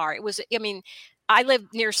smashed the car. It was, I mean, I live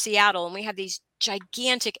near Seattle, and we have these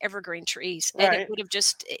gigantic evergreen trees, and it would have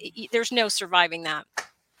just, there's no surviving that.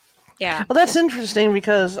 Yeah. Well, that's interesting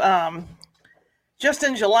because, just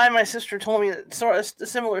in July, my sister told me a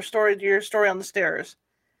similar story to your story on the stairs.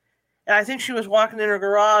 And I think she was walking in her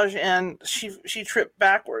garage, and she tripped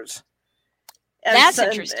backwards. And that's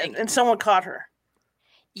interesting. And someone caught her.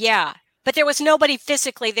 Yeah. But there was nobody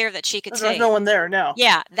physically there that she could see. There was no one there, no.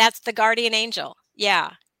 Yeah. That's the guardian angel.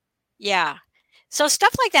 Yeah. Yeah. So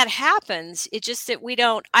stuff like that happens. It's just that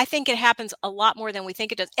I think it happens a lot more than we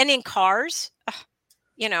think it does. And in cars,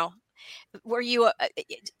 where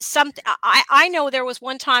I know there was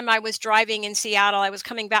one time I was driving in Seattle. I was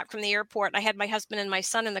coming back from the airport, and I had my husband and my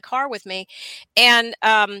son in the car with me. And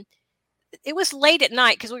it was late at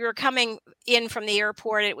night because we were coming in from the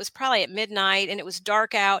airport. It was probably at midnight, and it was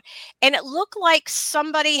dark out. And it looked like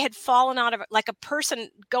somebody had fallen out of it, like a person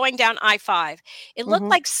going down I-5. It looked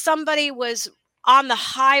like somebody was on the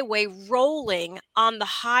highway, rolling on the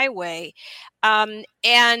highway.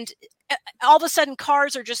 And all of a sudden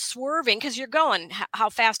cars are just swerving because you're going how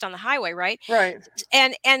fast on the highway, right? Right.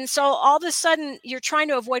 And so all of a sudden you're trying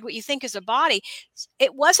to avoid what you think is a body.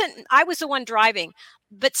 It wasn't, I was the one driving,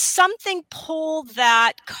 but something pulled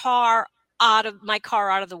that car out of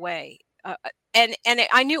the way.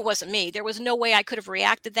 I knew it wasn't me. There was no way I could have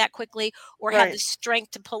reacted that quickly or had the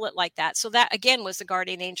strength to pull it like that. So that again was the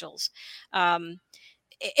guardian angels.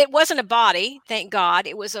 It wasn't a body, thank God.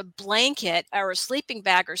 It was a blanket or a sleeping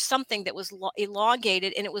bag or something that was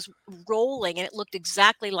elongated, and it was rolling, and it looked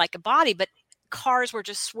exactly like a body, but cars were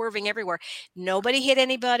just swerving everywhere. Nobody hit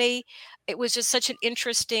anybody. It was just such an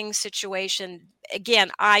interesting situation.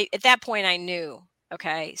 Again, at that point I knew.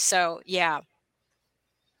 Okay. So yeah,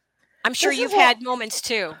 I'm sure you've had moments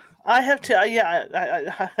too. I have too. Yeah.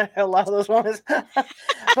 I had a lot of those moments,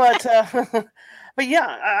 but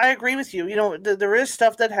yeah, I agree with you. There is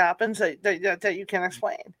stuff that happens that you can't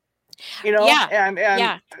explain. Yeah. and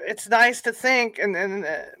Yeah. it's nice to think and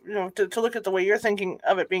to look at the way you're thinking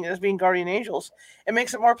of it being as being guardian angels. It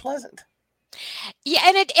makes it more pleasant.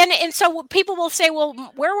 Yeah, and so people will say, "Well,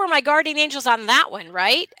 where were my guardian angels on that one?"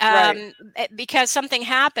 Right? Right. Because something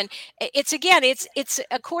happened. It's again, it's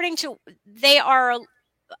according to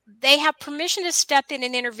they have permission to step in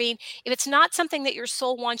and intervene if it's not something that your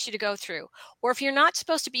soul wants you to go through, or if you're not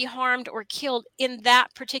supposed to be harmed or killed in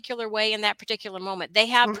that particular way in that particular moment. They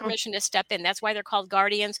have Mm-hmm. permission to step in. That's why they're called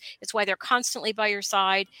guardians. It's why they're constantly by your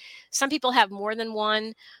side. Some people have more than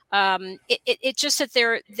one. It's just that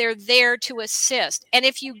they're there to assist. And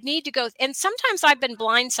if you need to go, and sometimes I've been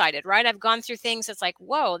blindsided, right? I've gone through things that's like,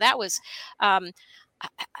 whoa, that was. Um,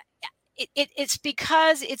 it's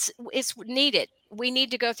because it's needed. We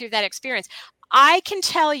need to go through that experience. I can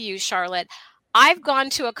tell you, Charlotte, I've gone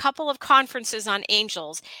to a couple of conferences on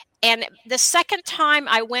angels, and the second time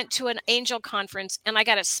I went to an angel conference and I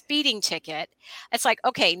got a speeding ticket, it's like,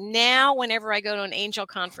 okay, now whenever I go to an angel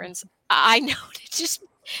conference, I know to just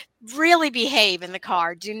really behave in the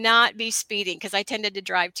car. Do not be speeding, because I tended to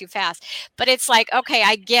drive too fast. But it's like, okay,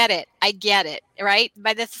 I get it. Right?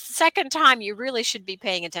 By the second time, you really should be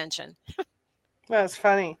paying attention. That's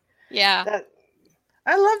funny. Yeah.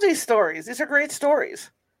 I love these stories. These are great stories.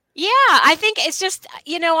 Yeah, I think it's just,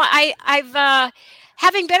 I've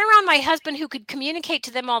having been around my husband who could communicate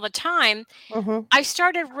to them all the time, Mm-hmm. I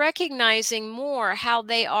started recognizing more how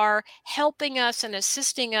they are helping us and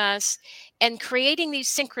assisting us and creating these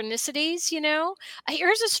synchronicities.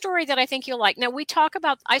 Here's a story that I think you'll like. Now, I talk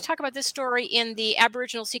about this story in the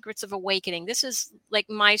Aboriginal Secrets of Awakening. This is like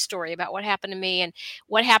my story about what happened to me and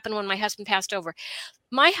what happened when my husband passed over.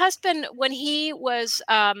 My husband, when he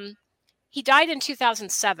died in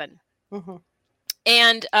 2007. Mm-hmm.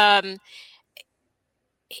 And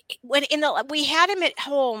we had him at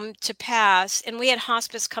home to pass, and we had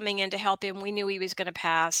hospice coming in to help him. We knew he was going to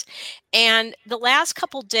pass. And the last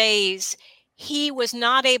couple days, he was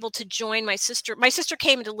not able to join my sister. My sister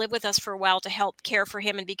came to live with us for a while to help care for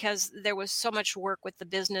him. And because there was so much work with the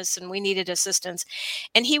business and we needed assistance,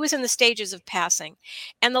 and he was in the stages of passing.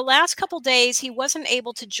 And the last couple days, he wasn't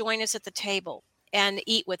able to join us at the table and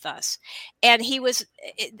eat with us. And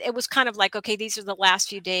it was kind of like, okay, these are the last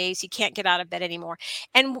few days. He can't get out of bed anymore.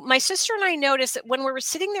 And my sister and I noticed that when we were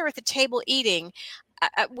sitting there at the table eating,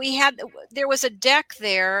 there was a deck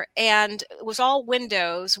there, and it was all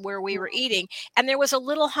windows where we were eating, and there was a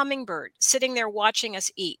little hummingbird sitting there watching us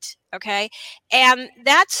eat. Okay. And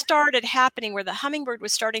that started happening where the hummingbird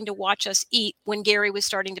was starting to watch us eat when Gary was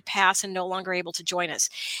starting to pass and no longer able to join us.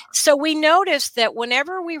 So we noticed that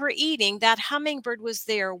whenever we were eating, that hummingbird was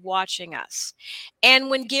there watching us. And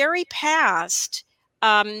when Gary passed,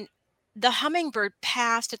 the hummingbird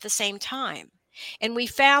passed at the same time. And we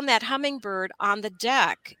found that hummingbird on the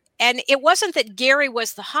deck. And it wasn't that Gary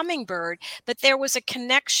was the hummingbird, but there was a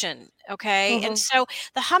connection. Okay. Mm-hmm. And so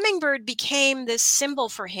the hummingbird became this symbol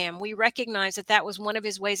for him. We recognized that that was one of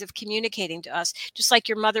his ways of communicating to us, just like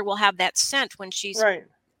your mother will have that scent when she's Right.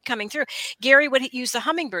 coming through. Gary would use the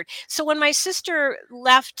hummingbird. So when my sister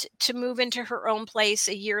left to move into her own place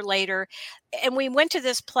a year later, and we went to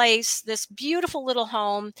this place, this beautiful little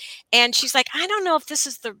home, and she's like, I don't know if this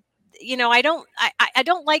is I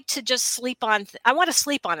don't like to just sleep on. I want to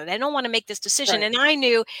sleep on it. I don't want to make this decision. Right. And I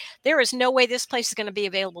knew there is no way this place is going to be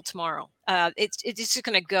available tomorrow. It's just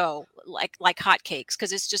going to go like hotcakes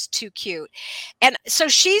because it's just too cute. And so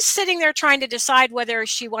she's sitting there trying to decide whether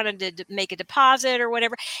she wanted to make a deposit or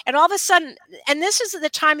whatever. And all of a sudden, and this is the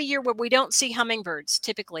time of year where we don't see hummingbirds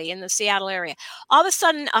typically in the Seattle area. All of a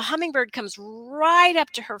sudden, a hummingbird comes right up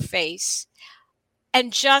to her face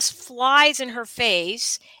and just flies in her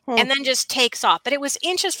face and then just takes off. But it was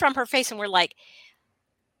inches from her face. And we're like,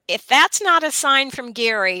 if that's not a sign from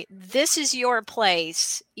Gary, this is your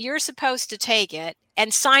place. You're supposed to take it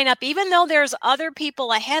and sign up. Even though there's other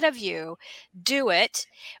people ahead of you, do it.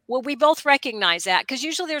 Well, we both recognize that because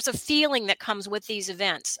usually there's a feeling that comes with these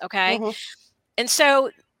events. Okay. Mm-hmm. And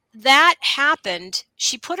so that happened.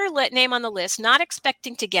 She put her name on the list, not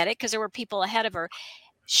expecting to get it because there were people ahead of her.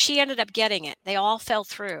 She ended up getting it. They all fell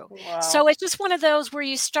through. Wow. So it's just one of those where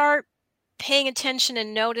you start paying attention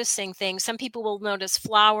and noticing things. Some people will notice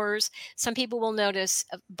flowers. Some people will notice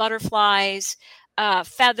butterflies,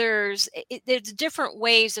 feathers. There's different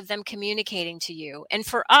ways of them communicating to you. And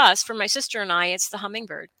for us, for my sister and I, it's the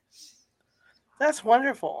hummingbird. That's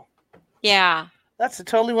wonderful. Yeah. That's a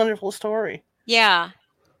totally wonderful story. Yeah.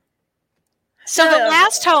 So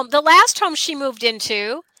the last home she moved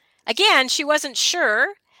into, again, she wasn't sure.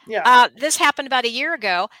 Yeah. This happened about a year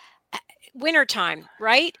ago. Wintertime,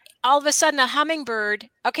 right? All of a sudden, a hummingbird.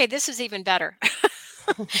 Okay, this is even better.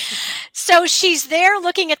 So she's there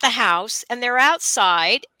looking at the house, and they're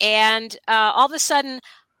outside, and all of a sudden,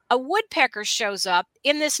 a woodpecker shows up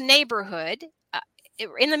in this neighborhood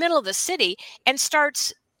in the middle of the city and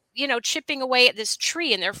starts, chipping away at this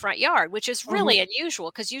tree in their front yard, which is Mhm. really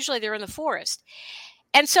unusual because usually they're in the forest.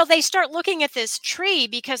 And so they start looking at this tree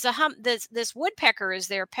because this woodpecker is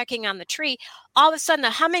there pecking on the tree. All of a sudden,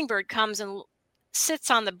 a hummingbird comes and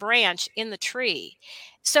sits on the branch in the tree.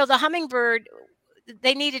 So the hummingbird,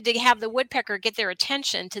 they needed to have the woodpecker get their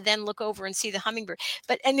attention to then look over and see the hummingbird.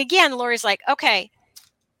 And again, Lori's like, okay,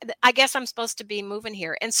 I guess I'm supposed to be moving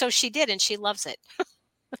here. And so she did, and she loves it.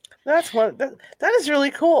 That's that is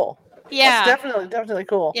really cool. That's Yeah. definitely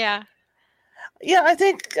cool. Yeah. Yeah, I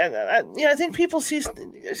think I think people see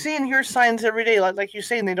and hear signs every day, like you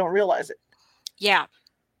say, and they don't realize it. Yeah.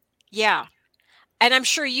 Yeah. And I'm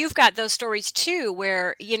sure you've got those stories too,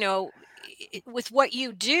 where, with what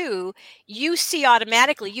you do, you see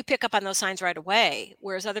automatically, you pick up on those signs right away,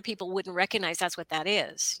 whereas other people wouldn't recognize that's what that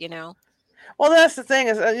is. Well, that's the thing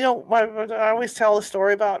is, I always tell the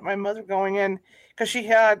story about my mother going in because she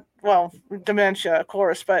had, well, dementia, of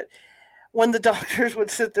course, but when the doctors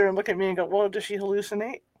would sit there and look at me and go, well, does she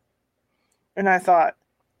hallucinate? And I thought,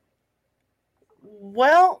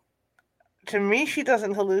 well, to me, she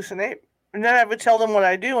doesn't hallucinate. And then I would tell them what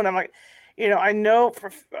I do, and I'm like, I know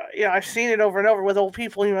I've seen it over and over with old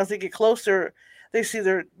people. As they get closer, they see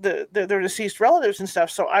their deceased relatives and stuff.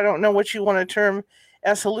 So I don't know what you want to term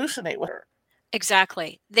as hallucinate with her.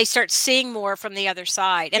 Exactly. They start seeing more from the other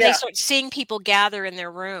side, and they start seeing people gather in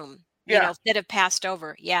their room, that have passed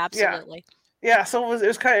over. Yeah, absolutely. Yeah. So it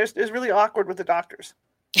was really awkward with the doctors.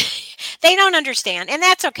 They don't understand, and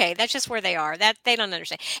that's okay. That's just where they are. That they don't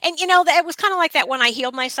understand. And it was kind of like that when I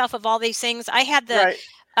healed myself of all these things. I had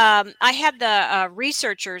the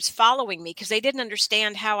researchers following me because they didn't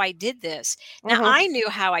understand how I did this. Now I knew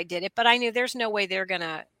how I did it, but I knew there's no way they're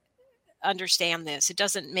gonna understand this. It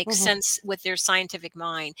doesn't make sense with their scientific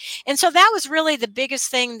mind. And so that was really the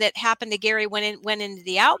biggest thing that happened to Gary when it went into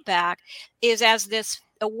the Outback, is as this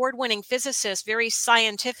award-winning physicist, very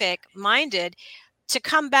scientific minded, to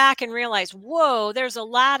come back and realize, whoa, there's a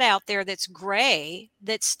lot out there that's gray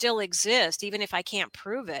that still exists, even if I can't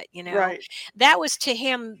prove it. Right. That was to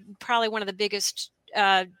him probably one of the biggest.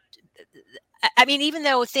 Even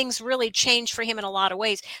though things really changed for him in a lot of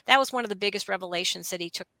ways, that was one of the biggest revelations that he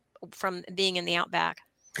took from being in the Outback.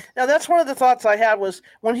 Now, that's one of the thoughts I had was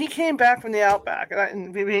when he came back from the Outback,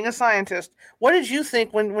 and being a scientist, what did you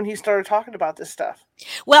think when he started talking about this stuff?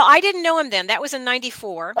 Well, I didn't know him then. That was in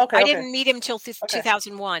 94. Okay, I didn't meet him till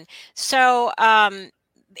 2001. So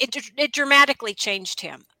it dramatically changed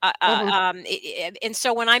him. And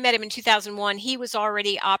so when I met him in 2001, he was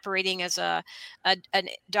already operating as a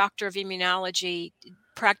doctor of immunology,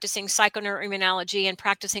 practicing psychoneuroimmunology and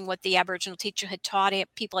practicing what the Aboriginal teacher had taught him.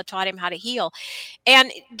 People had taught him how to heal.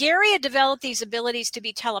 And Gary had developed these abilities to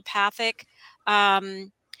be telepathic.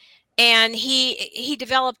 And he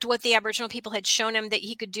developed what the Aboriginal people had shown him that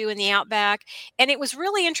he could do in the Outback. And it was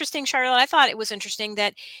really interesting, Charlotte. I thought it was interesting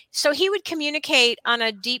that, so he would communicate on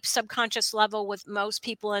a deep subconscious level with most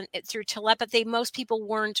people and through telepathy. Most people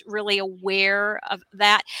weren't really aware of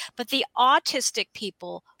that, but the autistic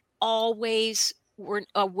people always weren't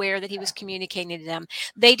aware that he was communicating to them.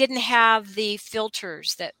 They didn't have the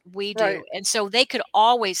filters that we do. Right. And so they could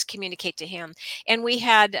always communicate to him. And we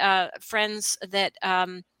had friends that,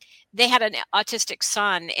 they had an autistic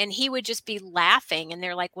son, and he would just be laughing, and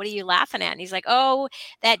they're like, what are you laughing at? And he's like, oh,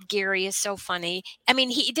 that Gary is so funny. I mean,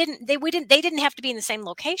 they didn't have to be in the same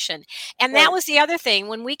location. And that was the other thing.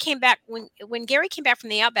 When we came back, when Gary came back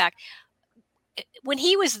from the Outback, when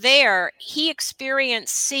he was there, he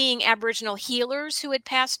experienced seeing Aboriginal healers who had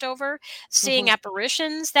passed over, seeing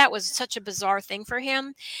apparitions. That was such a bizarre thing for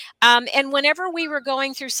him. And whenever we were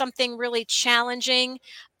going through something really challenging,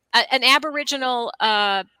 an Aboriginal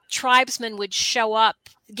tribesman would show up.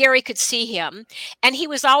 Gary could see him, and he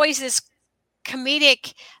was always this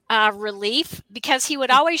comedic relief, because he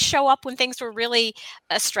would always show up when things were really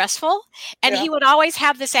stressful, and he would always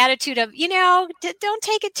have this attitude of, don't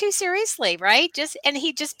take it too seriously, right? And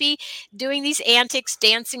he'd just be doing these antics,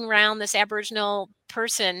 dancing around this Aboriginal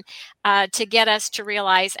person to get us to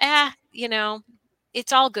realize,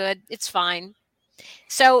 it's all good, it's fine.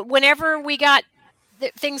 So whenever we got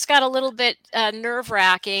things got a little bit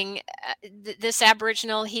nerve-wracking, this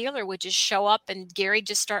Aboriginal healer would just show up, and Gary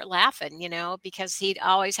just start laughing, because he'd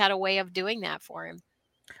always had a way of doing that for him.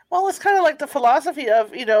 Well, it's kind of like the philosophy of,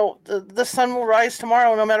 the sun will rise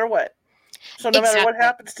tomorrow no matter what. So no matter what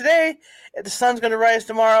happens today, the sun's going to rise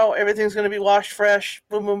tomorrow. Everything's going to be washed fresh.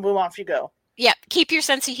 Boom, boom, boom, off you go. Yeah, keep your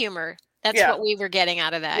sense of humor. That's Yeah. what we were getting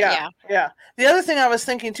out of that. Yeah. Yeah. Yeah. The other thing I was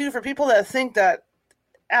thinking too, for people that think that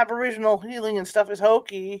Aboriginal healing and stuff is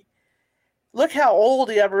hokey, look how old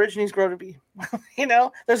the Aborigines grow to be. You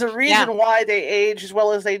know, there's a reason why they age as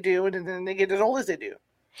well as they do, and then they get as old as they do.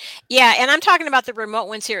 Yeah, and I'm talking about the remote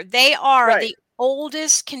ones here. They are Right. the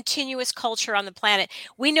oldest continuous culture on the planet.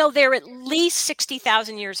 We know they're at least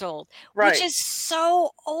 60,000 years old, Right. which is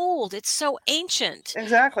so old. It's so ancient.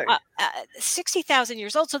 Exactly. 60,000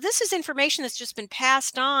 years old. So this is information that's just been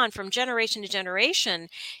passed on from generation to generation.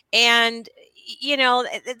 And, you know,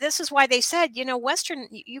 this is why they said, you know, Western,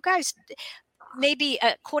 you guys may be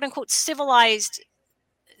a quote unquote civilized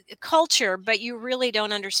culture, but you really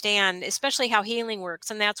don't understand, especially how healing works.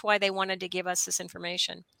 And that's why they wanted to give us this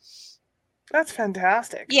information. That's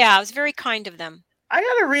fantastic. Yeah, it was very kind of them. I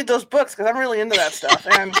got to read those books because I'm really into that stuff.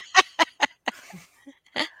 And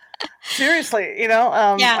seriously, you know,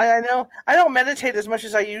 I know I don't meditate as much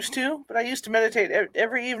as I used to, but I used to meditate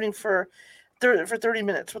every evening for 30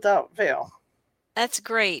 minutes without fail. That's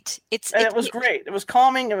great. It was great. It was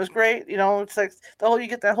calming. It was great. You know, it's like you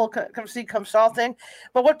get that whole come see, come saw thing.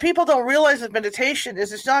 But what people don't realize with meditation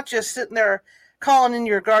is it's not just sitting there calling in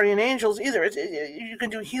your guardian angels either. You can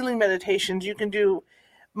do healing meditations. You can do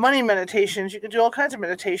money meditations. You can do all kinds of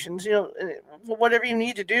meditations. You know, whatever you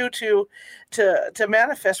need to do to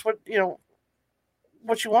manifest what you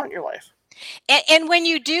want in your life. And when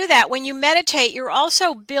you do that, when you meditate, you're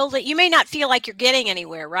also building, you may not feel like you're getting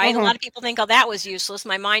anywhere, right? Mm-hmm. A lot of people think, oh, that was useless.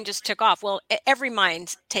 My mind just took off. Well, every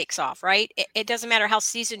mind takes off, right? It doesn't matter how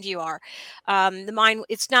seasoned you are. The mind,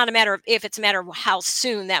 it's not a matter of if, it's a matter of how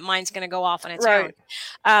soon that mind's going to go off on its own.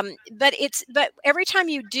 But every time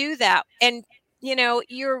you do that, and you know,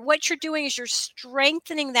 what you're doing is you're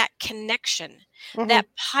strengthening that connection, mm-hmm. that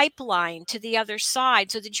pipeline to the other side,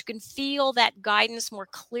 so that you can feel that guidance more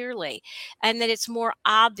clearly, and that it's more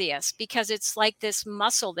obvious, because it's like this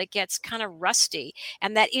muscle that gets kind of rusty,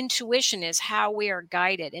 and that intuition is how we are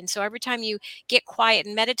guided. And so every time you get quiet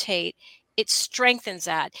and meditate, it strengthens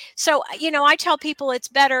that. So, you know, I tell people it's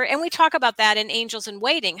better, and we talk about that in Angels in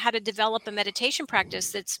Waiting, how to develop a meditation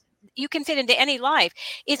practice that's you can fit into any life.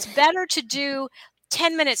 It's better to do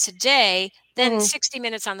 10 minutes a day than mm-hmm. 60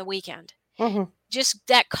 minutes on the weekend. Mm-hmm. Just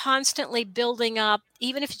that constantly building up,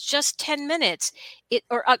 even if it's just 10 minutes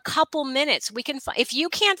or a couple minutes. If you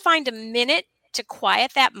can't find a minute to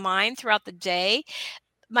quiet that mind throughout the day,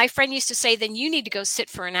 my friend used to say, then you need to go sit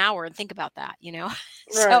for an hour and think about that, you know?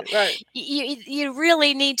 Right, so you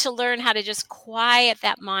really need to learn how to just quiet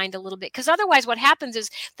that mind a little bit, because otherwise what happens is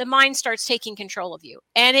the mind starts taking control of you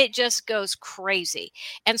and it just goes crazy.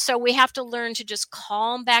 And so we have to learn to just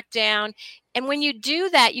calm back down. And when you do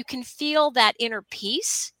that, you can feel that inner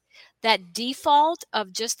peace, that default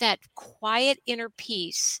of just that quiet inner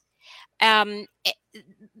peace.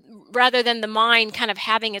 Rather than the mind kind of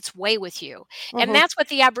having its way with you. Mm-hmm. And that's what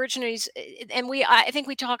the Aborigines, and I think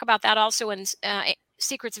we talk about that also in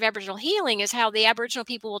Secrets of Aboriginal Healing, is how the Aboriginal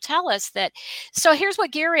people will tell us that. So here's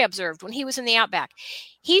what Gary observed when he was in the outback.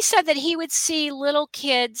 He said that he would see little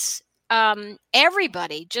kids,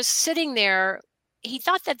 everybody just sitting there. He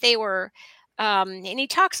thought that they were, and he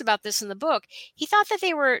talks about this in the book, he thought that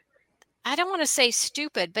they were, I don't want to say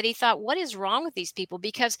stupid, but he thought, what is wrong with these people?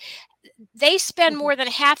 Because they spend more than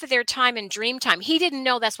half of their time in dream time. He didn't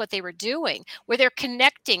know that's what they were doing, where they're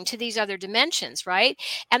connecting to these other dimensions, right?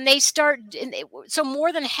 And so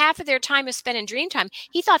more than half of their time is spent in dream time.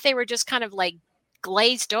 He thought they were just kind of like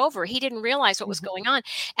glazed over. He didn't realize what was going on.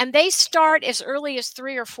 And they start as early as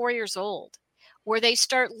 3 or 4 years old, where they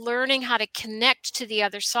start learning how to connect to the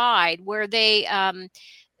other side, where they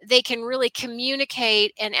can really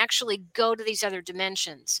communicate and actually go to these other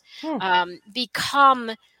dimensions,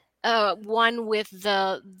 become one with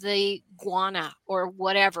the guana or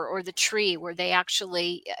whatever, or the tree, where they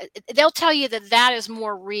actually, they'll tell you that is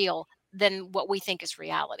more real than what we think is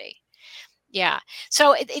reality. Yeah.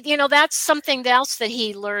 So, you know, that's something else that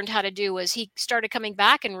he learned how to do, was he started coming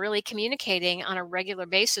back and really communicating on a regular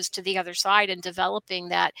basis to the other side and developing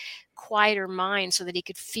that quieter mind so that he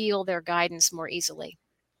could feel their guidance more easily.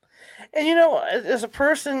 And, you know, as a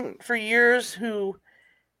person for years who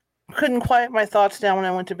couldn't quiet my thoughts down when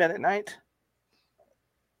I went to bed at night,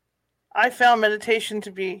 I found meditation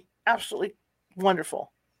to be absolutely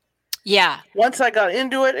wonderful. Yeah. Once I got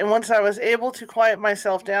into it and once I was able to quiet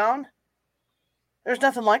myself down, there's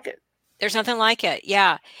nothing like it. There's nothing like it.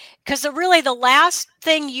 Yeah. Because really the last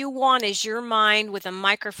thing you want is your mind with a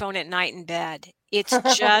microphone at night in bed. It's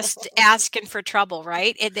just asking for trouble,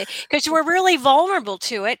 right? Because we're really vulnerable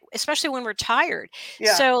to it, especially when we're tired.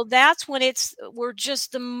 Yeah. So that's when we're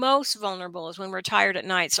just the most vulnerable, is when we're tired at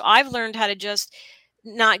night. So I've learned how to just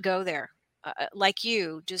not go there. Like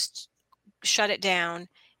you, just shut it down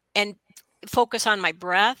and focus on my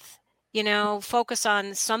breath, focus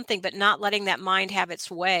on something, but not letting that mind have its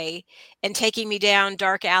way and taking me down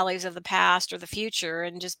dark alleys of the past or the future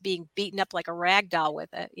and just being beaten up like a rag doll with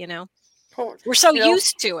it. Oh, We're so you know,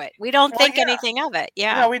 used to it. We don't well, think yeah. anything of it.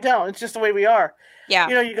 Yeah. No, we don't. It's just the way we are. Yeah.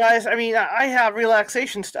 You guys. I mean, I have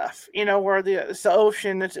relaxation stuff. Where it's the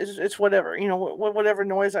ocean. It's whatever. Whatever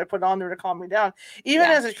noise I put on there to calm me down. Even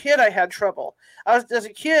Yeah. as a kid, I had trouble. As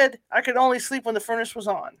a kid, I could only sleep when the furnace was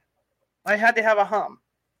on. I had to have a hum.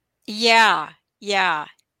 Yeah. Yeah.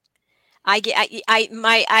 I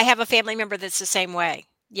have a family member that's the same way.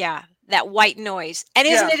 Yeah. That white noise. And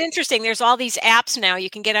isn't Yeah. it interesting? There's all these apps now you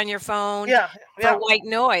can get on your phone Yeah. for Yeah. white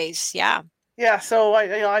noise. Yeah. Yeah. So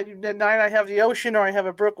at night I have the ocean, or I have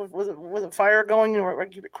a brook with a fire going, or I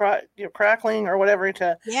keep it crackling or whatever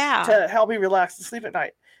Yeah. to help me relax and sleep at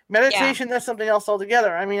night. Meditation, that's something else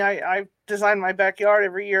altogether. I mean, I design my backyard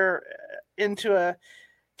every year into a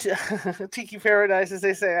tiki paradise, as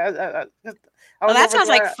they say. Well, that sounds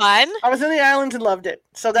like fun. I was in the islands and loved it.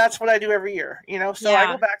 So that's what I do every year, So I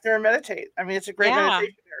Yeah. go back there and meditate. I mean, it's a great Yeah.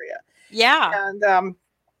 meditation area. Yeah. And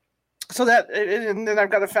so and then I've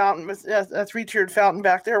got a fountain, a 3-tiered fountain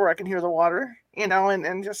back there where I can hear the water,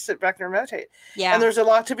 and just sit back there and meditate. Yeah. And there's a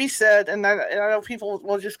lot to be said. And I know people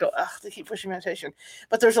will just go, ugh, they keep pushing meditation.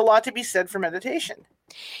 But there's a lot to be said for meditation.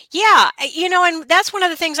 Yeah, and that's one of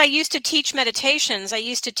the things I used to teach meditations. I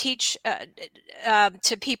used to teach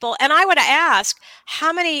to people, and I would ask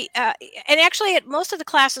how many, and actually at most of the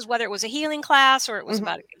classes, whether it was a healing class or it was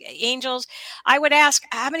about angels, I would ask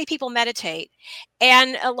how many people meditate.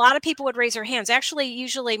 And a lot of people would raise their hands, actually,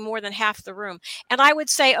 usually more than half the room. And I would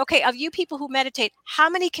say, okay, of you people who meditate, how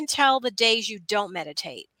many can tell the days you don't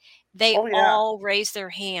meditate? They all raise their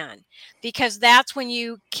hand, because that's when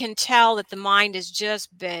you can tell that the mind has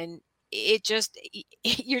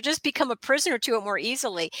you're just become a prisoner to it more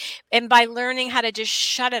easily. And by learning how to just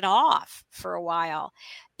shut it off for a while,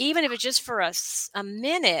 even if it's just for a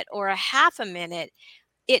minute or a half a minute,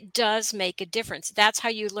 it does make a difference. That's how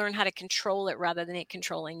you learn how to control it rather than it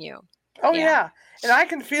controlling you. Oh, yeah. And I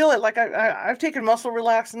can feel it. Like I've taken muscle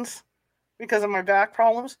relaxants because of my back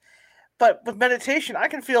problems. But with meditation, I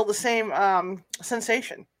can feel the same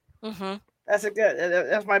sensation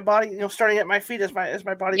as my body, starting at my feet, as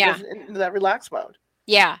my body goes into that relaxed mode.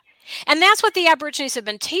 Yeah. And that's what the Aborigines have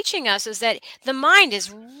been teaching us, is that the mind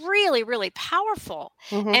is really, really powerful.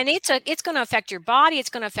 And it's going to affect your body.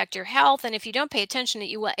 It's going to affect your health. And if you don't pay attention,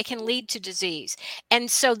 it can lead to disease.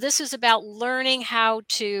 And so this is about learning how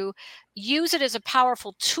to use it as a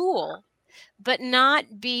powerful tool, but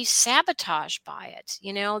not be sabotaged by it.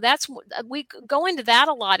 We go into that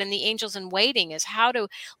a lot in the Angels in Waiting, is how to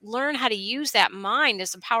learn how to use that mind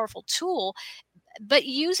as a powerful tool, but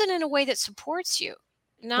use it in a way that supports you,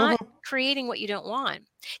 not creating what you don't want.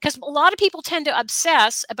 Because a lot of people tend to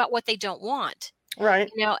obsess about what they don't want. Right.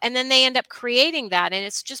 And then they end up creating that. And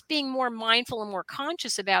it's just being more mindful and more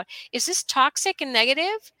conscious about, is this toxic and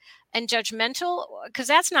negative and judgmental? Because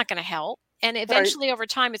that's not going to help. And eventually over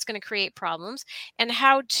time, it's going to create problems. And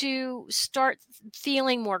how to start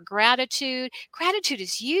feeling more gratitude. Gratitude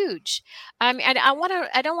is huge. I mean,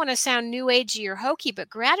 I don't want to sound new agey or hokey, but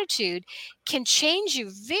gratitude can change you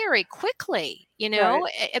very quickly,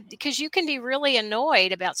 because you can be really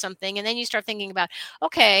annoyed about something. And then you start thinking about,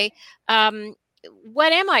 okay,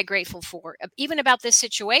 what am I grateful for, even about this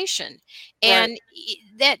situation? And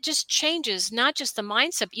that just changes not just the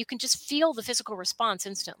mindset, but you can just feel the physical response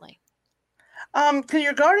instantly. Can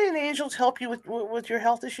your guardian angels help you with your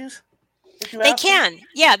health issues? They can.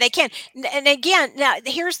 Yeah, they can. And again, now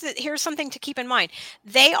here's something to keep in mind.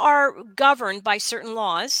 They are governed by certain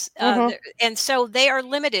laws, and so they are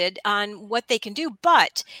limited on what they can do,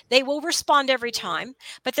 but they will respond every time,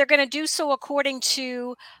 but they're going to do so according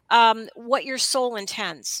to what your soul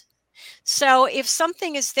intends. So if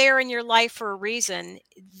something is there in your life for a reason,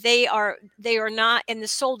 they are not, and the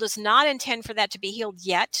soul does not intend for that to be healed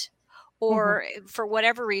yet, or for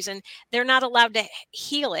whatever reason, they're not allowed to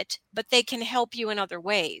heal it, but they can help you in other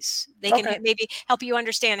ways. They can maybe help you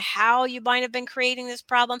understand how you might have been creating this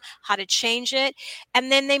problem, how to change it.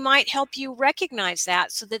 And then they might help you recognize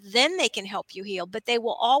that, so that then they can help you heal. But they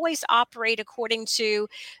will always operate according to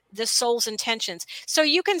the soul's intentions. So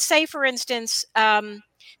you can say, for instance,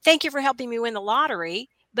 thank you for helping me win the lottery.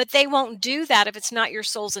 But they won't do that if it's not your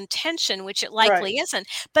soul's intention, which it likely isn't.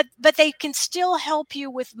 But they can still help you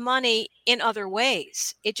with money in other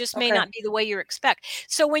ways. It just may not be the way you expect.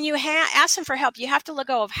 So when you ask them for help, you have to let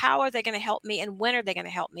go of how are they going to help me and when are they going to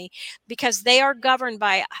help me, because they are governed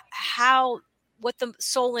by how what the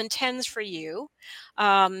soul intends for you.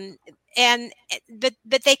 And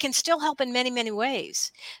but they can still help in many, many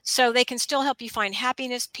ways. So they can still help you find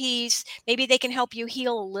happiness, peace. Maybe they can help you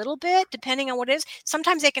heal a little bit, depending on what it is.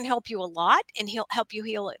 Sometimes they can help you a lot and help you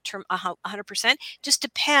heal at 100%. Just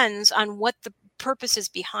depends on what the purpose is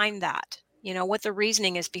behind that. What the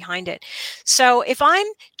reasoning is behind it. So if I'm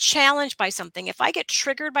challenged by something, if I get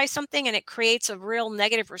triggered by something and it creates a real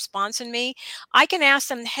negative response in me, I can ask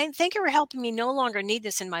them, hey, thank you for helping me no longer need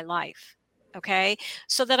this in my life. Okay.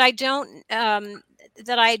 So that I don't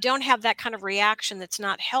have that kind of reaction that's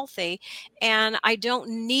not healthy, and I don't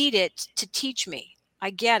need it to teach me. I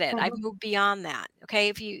get it. I've moved beyond that. Okay.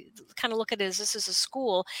 If you kind of look at it as this is a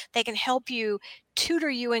school, they can help you tutor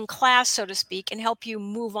you in class, so to speak, and help you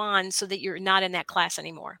move on so that you're not in that class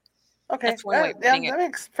anymore. Okay. That's one way of putting it. That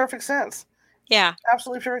makes perfect sense. Yeah.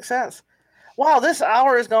 Absolutely perfect sense. Wow, this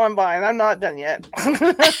hour is going by and I'm not done yet.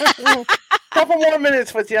 Couple more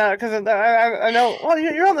minutes with you, because I know. Well,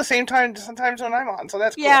 you're on the same time sometimes when I'm on, so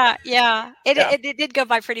that's cool. Yeah. It did go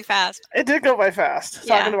by pretty fast. It did go by fast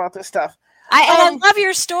talking about this stuff. I love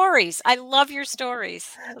your stories. I love your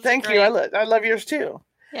stories. Thank you. I love yours too.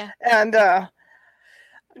 Yeah. And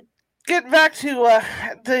get back to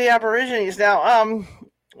the Aborigines now.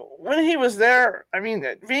 When he was there, I mean,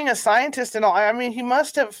 being a scientist and all, I mean, he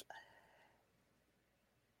must have.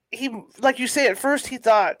 He, like you say, at first he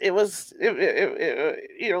thought it was,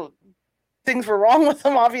 things were wrong with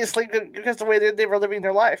them, obviously, because the way they were living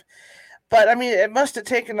their life. But I mean, it must have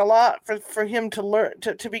taken a lot for him to learn,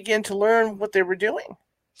 to begin to learn what they were doing.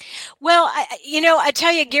 Well, I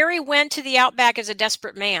tell you, Gary went to the outback as a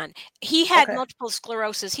desperate man. He had multiple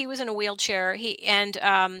sclerosis. He was in a wheelchair.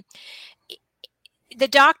 The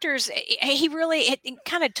doctors, it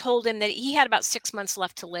kind of told him that he had about 6 months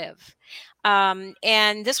left to live.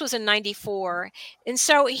 And this was in 94. And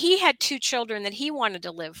so he had 2 children that he wanted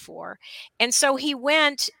to live for. And so he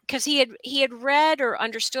went because he had read or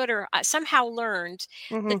understood or somehow learned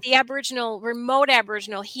that the remote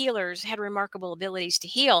Aboriginal healers had remarkable abilities to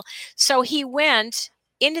heal. So he went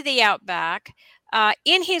into the outback,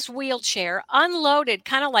 in his wheelchair, unloaded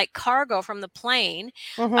kind of like cargo from the plane.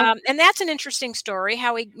 And that's an interesting story,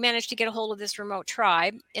 how he managed to get a hold of this remote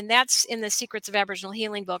tribe. And that's in the Secrets of Aboriginal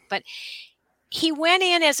Healing book. But he went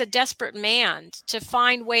in as a desperate man to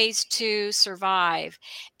find ways to survive.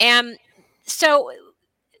 And so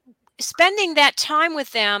spending that time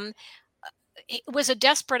with them was a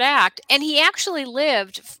desperate act. And he actually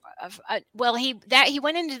lived, he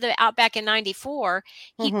went into the outback in 94.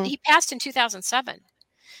 He passed in 2007.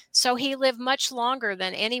 So he lived much longer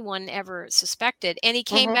than anyone ever suspected. And he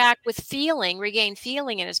came back with regained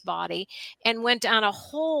feeling in his body, and went on a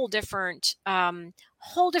whole different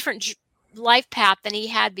life path than he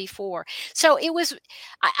had before. So it was,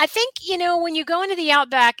 I think, when you go into the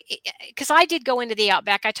outback, because I did go into the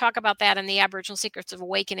outback, I talk about that in the Aboriginal Secrets of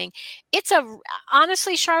Awakening.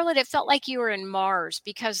 Honestly, Charlotte, it felt like you were in Mars,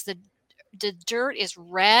 because the dirt is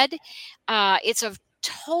red. It's a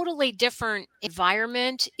totally different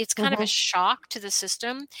environment. It's kind of a shock to the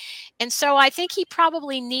system. And so I think he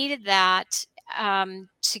probably needed that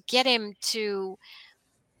to get him to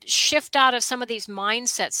shift out of some of these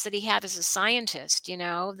mindsets that he had as a scientist,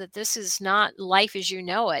 that this is not life as you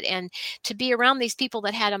know it, and to be around these people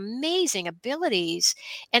that had amazing abilities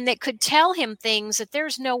and that could tell him things that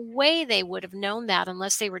there's no way they would have known that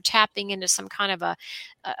unless they were tapping into some kind of an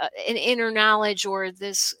inner knowledge, or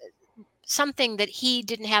something that he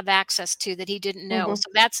didn't have access to, that he didn't know. So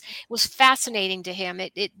was fascinating to him.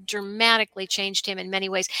 It dramatically changed him in many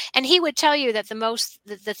ways. And he would tell you that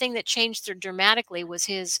the thing that changed dramatically was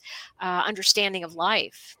his understanding of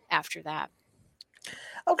life after that.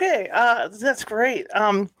 Okay. That's great.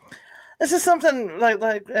 This is something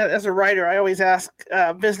like as a writer, I always ask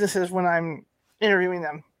businesses when I'm interviewing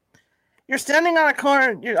them. You're standing on a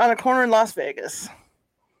corner in Las Vegas.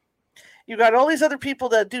 You got all these other people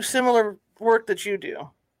that do similar work that you do.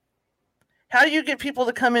 How do you get people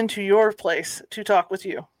to come into your place to talk with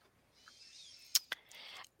you?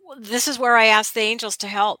 Well, this is where I ask the angels to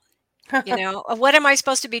help. What am I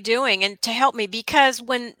supposed to be doing and to help me? Because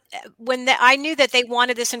when I knew that they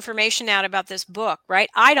wanted this information out about this book, right?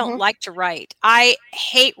 I don't like to write. I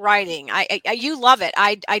hate writing. You love it.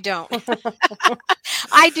 I don't.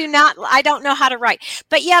 I don't know how to write.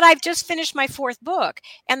 But yet I've just finished my 4th book,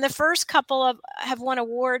 and the first couple have won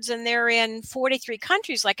awards, and they're in 43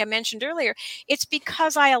 countries, like I mentioned earlier. It's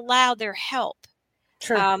because I allowed their help.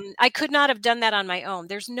 Sure. I could not have done that on my own.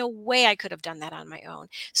 There's no way I could have done that on my own.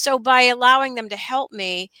 So by allowing them to help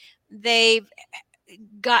me, they've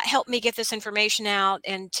helped me get this information out,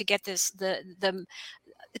 and to get the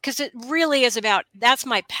because it really is about, that's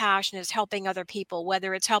my passion, is helping other people,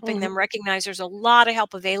 whether it's helping them recognize there's a lot of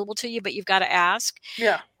help available to you, but you've got to ask,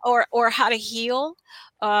 Yeah. or how to heal,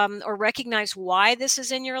 or recognize why this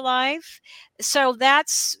is in your life. So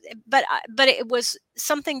that's, but it was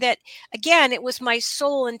something that, again, it was my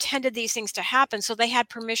soul intended these things to happen. So they had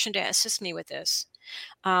permission to assist me with this.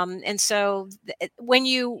 And so when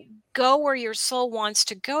you go where your soul wants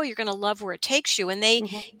to go, you're going to love where it takes you, and they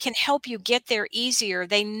can help you get there easier.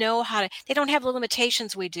 They know how to, they don't have the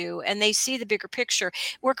limitations we do, and they see the bigger picture.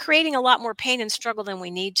 We're creating a lot more pain and struggle than we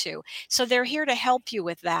need to. So they're here to help you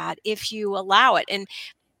with that if you allow it. And,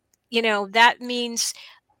 that means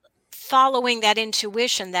following that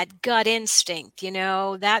intuition, that gut instinct,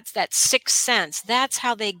 that's that sixth sense. That's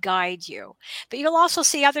how they guide you. But you'll also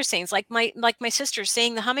see other things, like my sister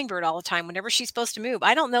seeing the hummingbird all the time whenever she's supposed to move.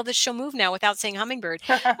 I don't know that she'll move now without seeing hummingbird.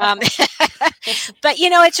 But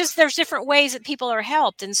it's just, there's different ways that people are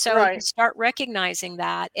helped. And so you start recognizing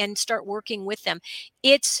that and start working with them.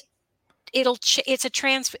 Will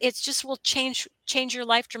change your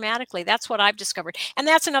life dramatically. That's what I've discovered. And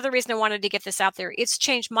that's another reason I wanted to get this out there. It's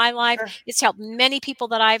changed my life. Sure. It's helped many people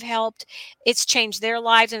that I've helped. It's changed their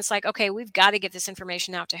lives. And it's like, okay, we've got to get this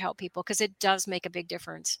information out to help people, because it does make a big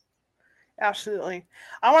difference. Absolutely.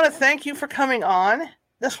 I want to thank you for coming on.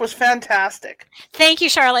 This was fantastic. Thank you,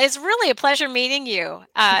 Charlotte. It's really a pleasure meeting you.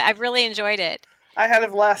 I've really enjoyed it. I had a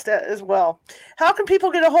blast as well. How can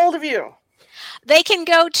people get a hold of you? They can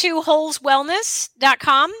go to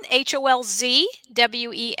holzwellness.com,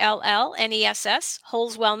 HOLZWELLNESS,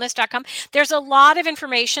 holzwellness.com. There's a lot of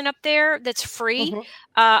information up there that's free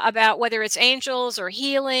about whether it's angels or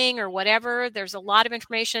healing or whatever. There's a lot of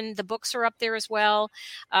information. The books are up there as well.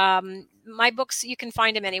 My books, you can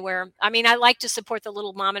find them anywhere. I mean, I like to support the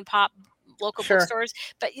little mom and pop local bookstores,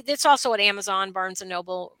 but it's also at Amazon, Barnes &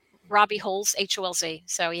 Noble, Robbie Holz, HOLZ.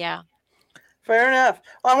 So, yeah. Fair enough.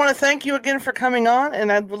 Well, I want to thank you again for coming on,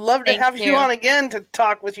 and I'd love to have you on again to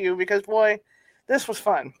talk with you, because, boy, this was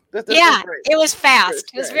fun. This was great. It was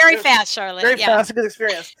fast. It was very fast, Charlotte. Very fast. A good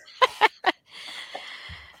experience.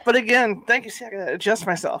 But again, thank you. See, I got to adjust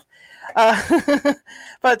myself.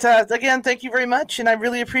 But again, thank you very much, and I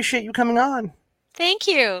really appreciate you coming on. Thank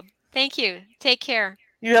you. Thank you. Take care.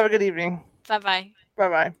 You have a good evening. Bye-bye.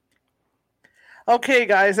 Bye-bye. Okay,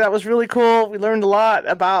 guys, that was really cool. We learned a lot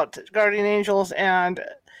about guardian angels and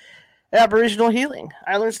Aboriginal healing.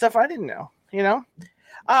 I learned stuff I didn't know,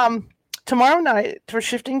 Tomorrow night, we're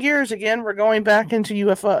shifting gears again. We're going back into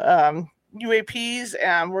UAPs,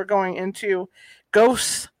 and we're going into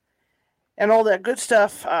ghosts and all that good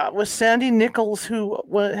stuff with Sandy Nichols, who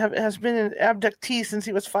has been an abductee since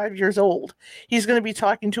he was 5 years old. He's going to be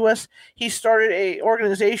talking to us. He started an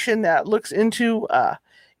organization that looks into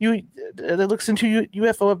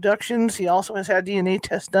UFO abductions. He also has had DNA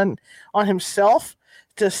tests done on himself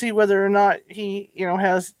to see whether or not he,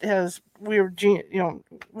 has weird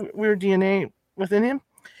DNA within him.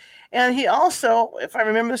 And he also, if I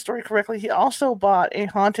remember the story correctly, he also bought a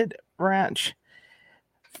haunted ranch.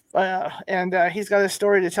 And he's got a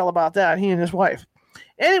story to tell about that, he and his wife.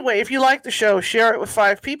 Anyway, if you like the show, share it with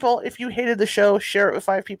 5 people. If you hated the show, share it with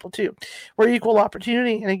 5 people too. We're equal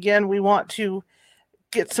opportunity. And again, we want to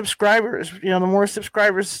get subscribers. The more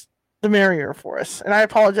subscribers, the merrier for us. And I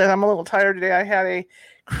apologize, I'm a little tired today. I had a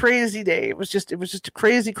crazy day. It was just a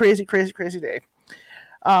crazy day.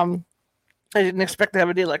 I didn't expect to have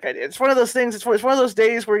a day like I did. It's one of those things. It's one of those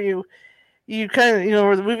days where you kind of,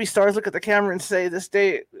 where the movie stars look at the camera and say, this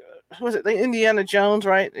day, who was it? The Indiana Jones,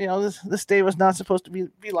 right? This day was not supposed to be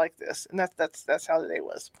like this. And that's how the day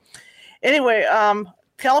was. Anyway,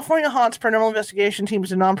 California Haunts Paranormal Investigation Team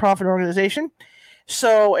is a nonprofit organization.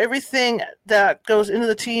 So everything that goes into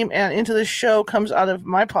the team and into the show comes out of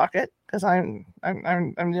my pocket, because I'm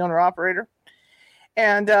the owner operator.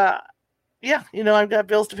 And I've got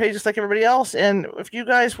bills to pay just like everybody else. And if you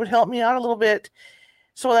guys would help me out a little bit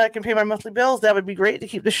so that I can pay my monthly bills, that would be great to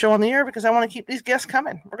keep the show on the air, because I want to keep these guests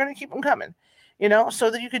coming. We're going to keep them coming, so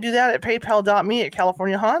that you could do that at paypal.me at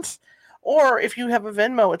California Haunts. Or if you have a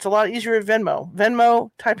Venmo, it's a lot easier at Venmo.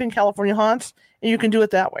 Venmo, type in California Haunts, and you can do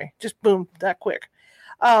it that way. Just boom, that quick.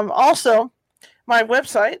 Also, my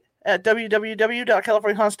website at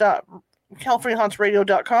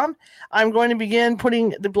www.californiahauntsradio.com. I'm going to begin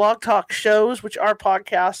putting the Blog Talk shows, which are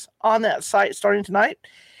podcasts, on that site starting tonight.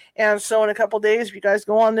 And so in a couple of days, if you guys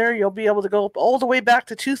go on there, you'll be able to go all the way back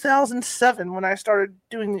to 2007 when I started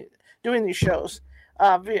doing these shows.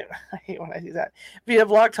 Via, I hate when I do that, via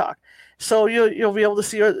Blog Talk. So you'll be able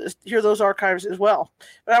to hear those archives as well.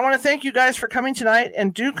 But I want to thank you guys for coming tonight,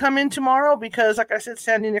 and do come in tomorrow because, like I said,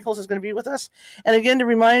 Sandy Nichols is going to be with us. And again, to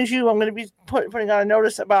remind you, I'm going to be putting out a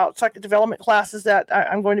notice about psychic development classes that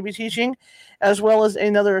I'm going to be teaching, as well as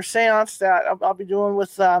another seance that I'll be doing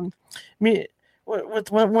with me.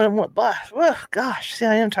 Gosh, see,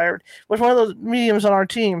 I am tired. With one of those mediums on our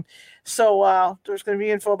team. So there's going to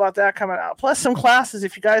be info about that coming out. Plus some classes,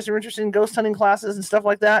 if you guys are interested in ghost hunting classes and stuff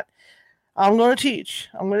like that, I'm going to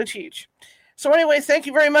teach. So anyway, thank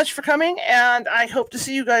you very much for coming, and I hope to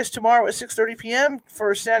see you guys tomorrow at 6:30 p.m.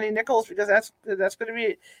 for Sandy Nichols, because that's going to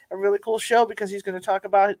be a really cool show, because he's going to talk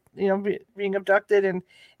about being abducted and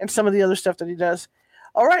some of the other stuff that he does.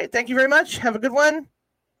 All right, thank you very much. Have a good one.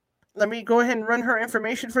 Let me go ahead and run her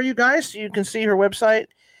information for you guys so you can see her website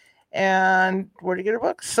and where to get her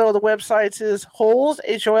books. So the website is Holz,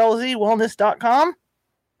 HOLZ, wellness.com.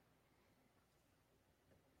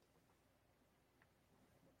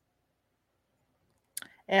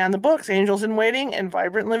 And the books, Angels in Waiting and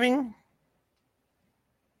Vibrant Living.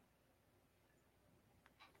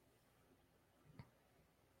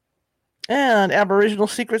 And Aboriginal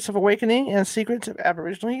Secrets of Awakening and Secrets of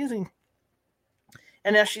Aboriginal Healing.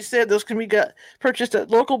 And as she said, those can be purchased at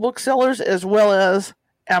local booksellers as well as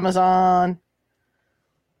Amazon.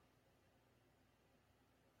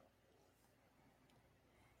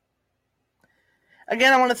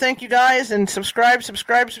 Again, I want to thank you guys, and subscribe.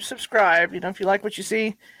 If you like what you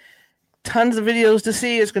see, tons of videos to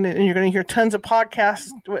see. And you're going to hear tons of podcasts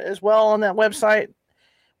as well on that website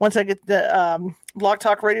once I get the Blog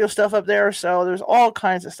Talk Radio stuff up there. So there's all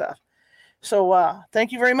kinds of stuff. So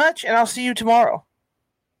thank you very much, and I'll see you tomorrow.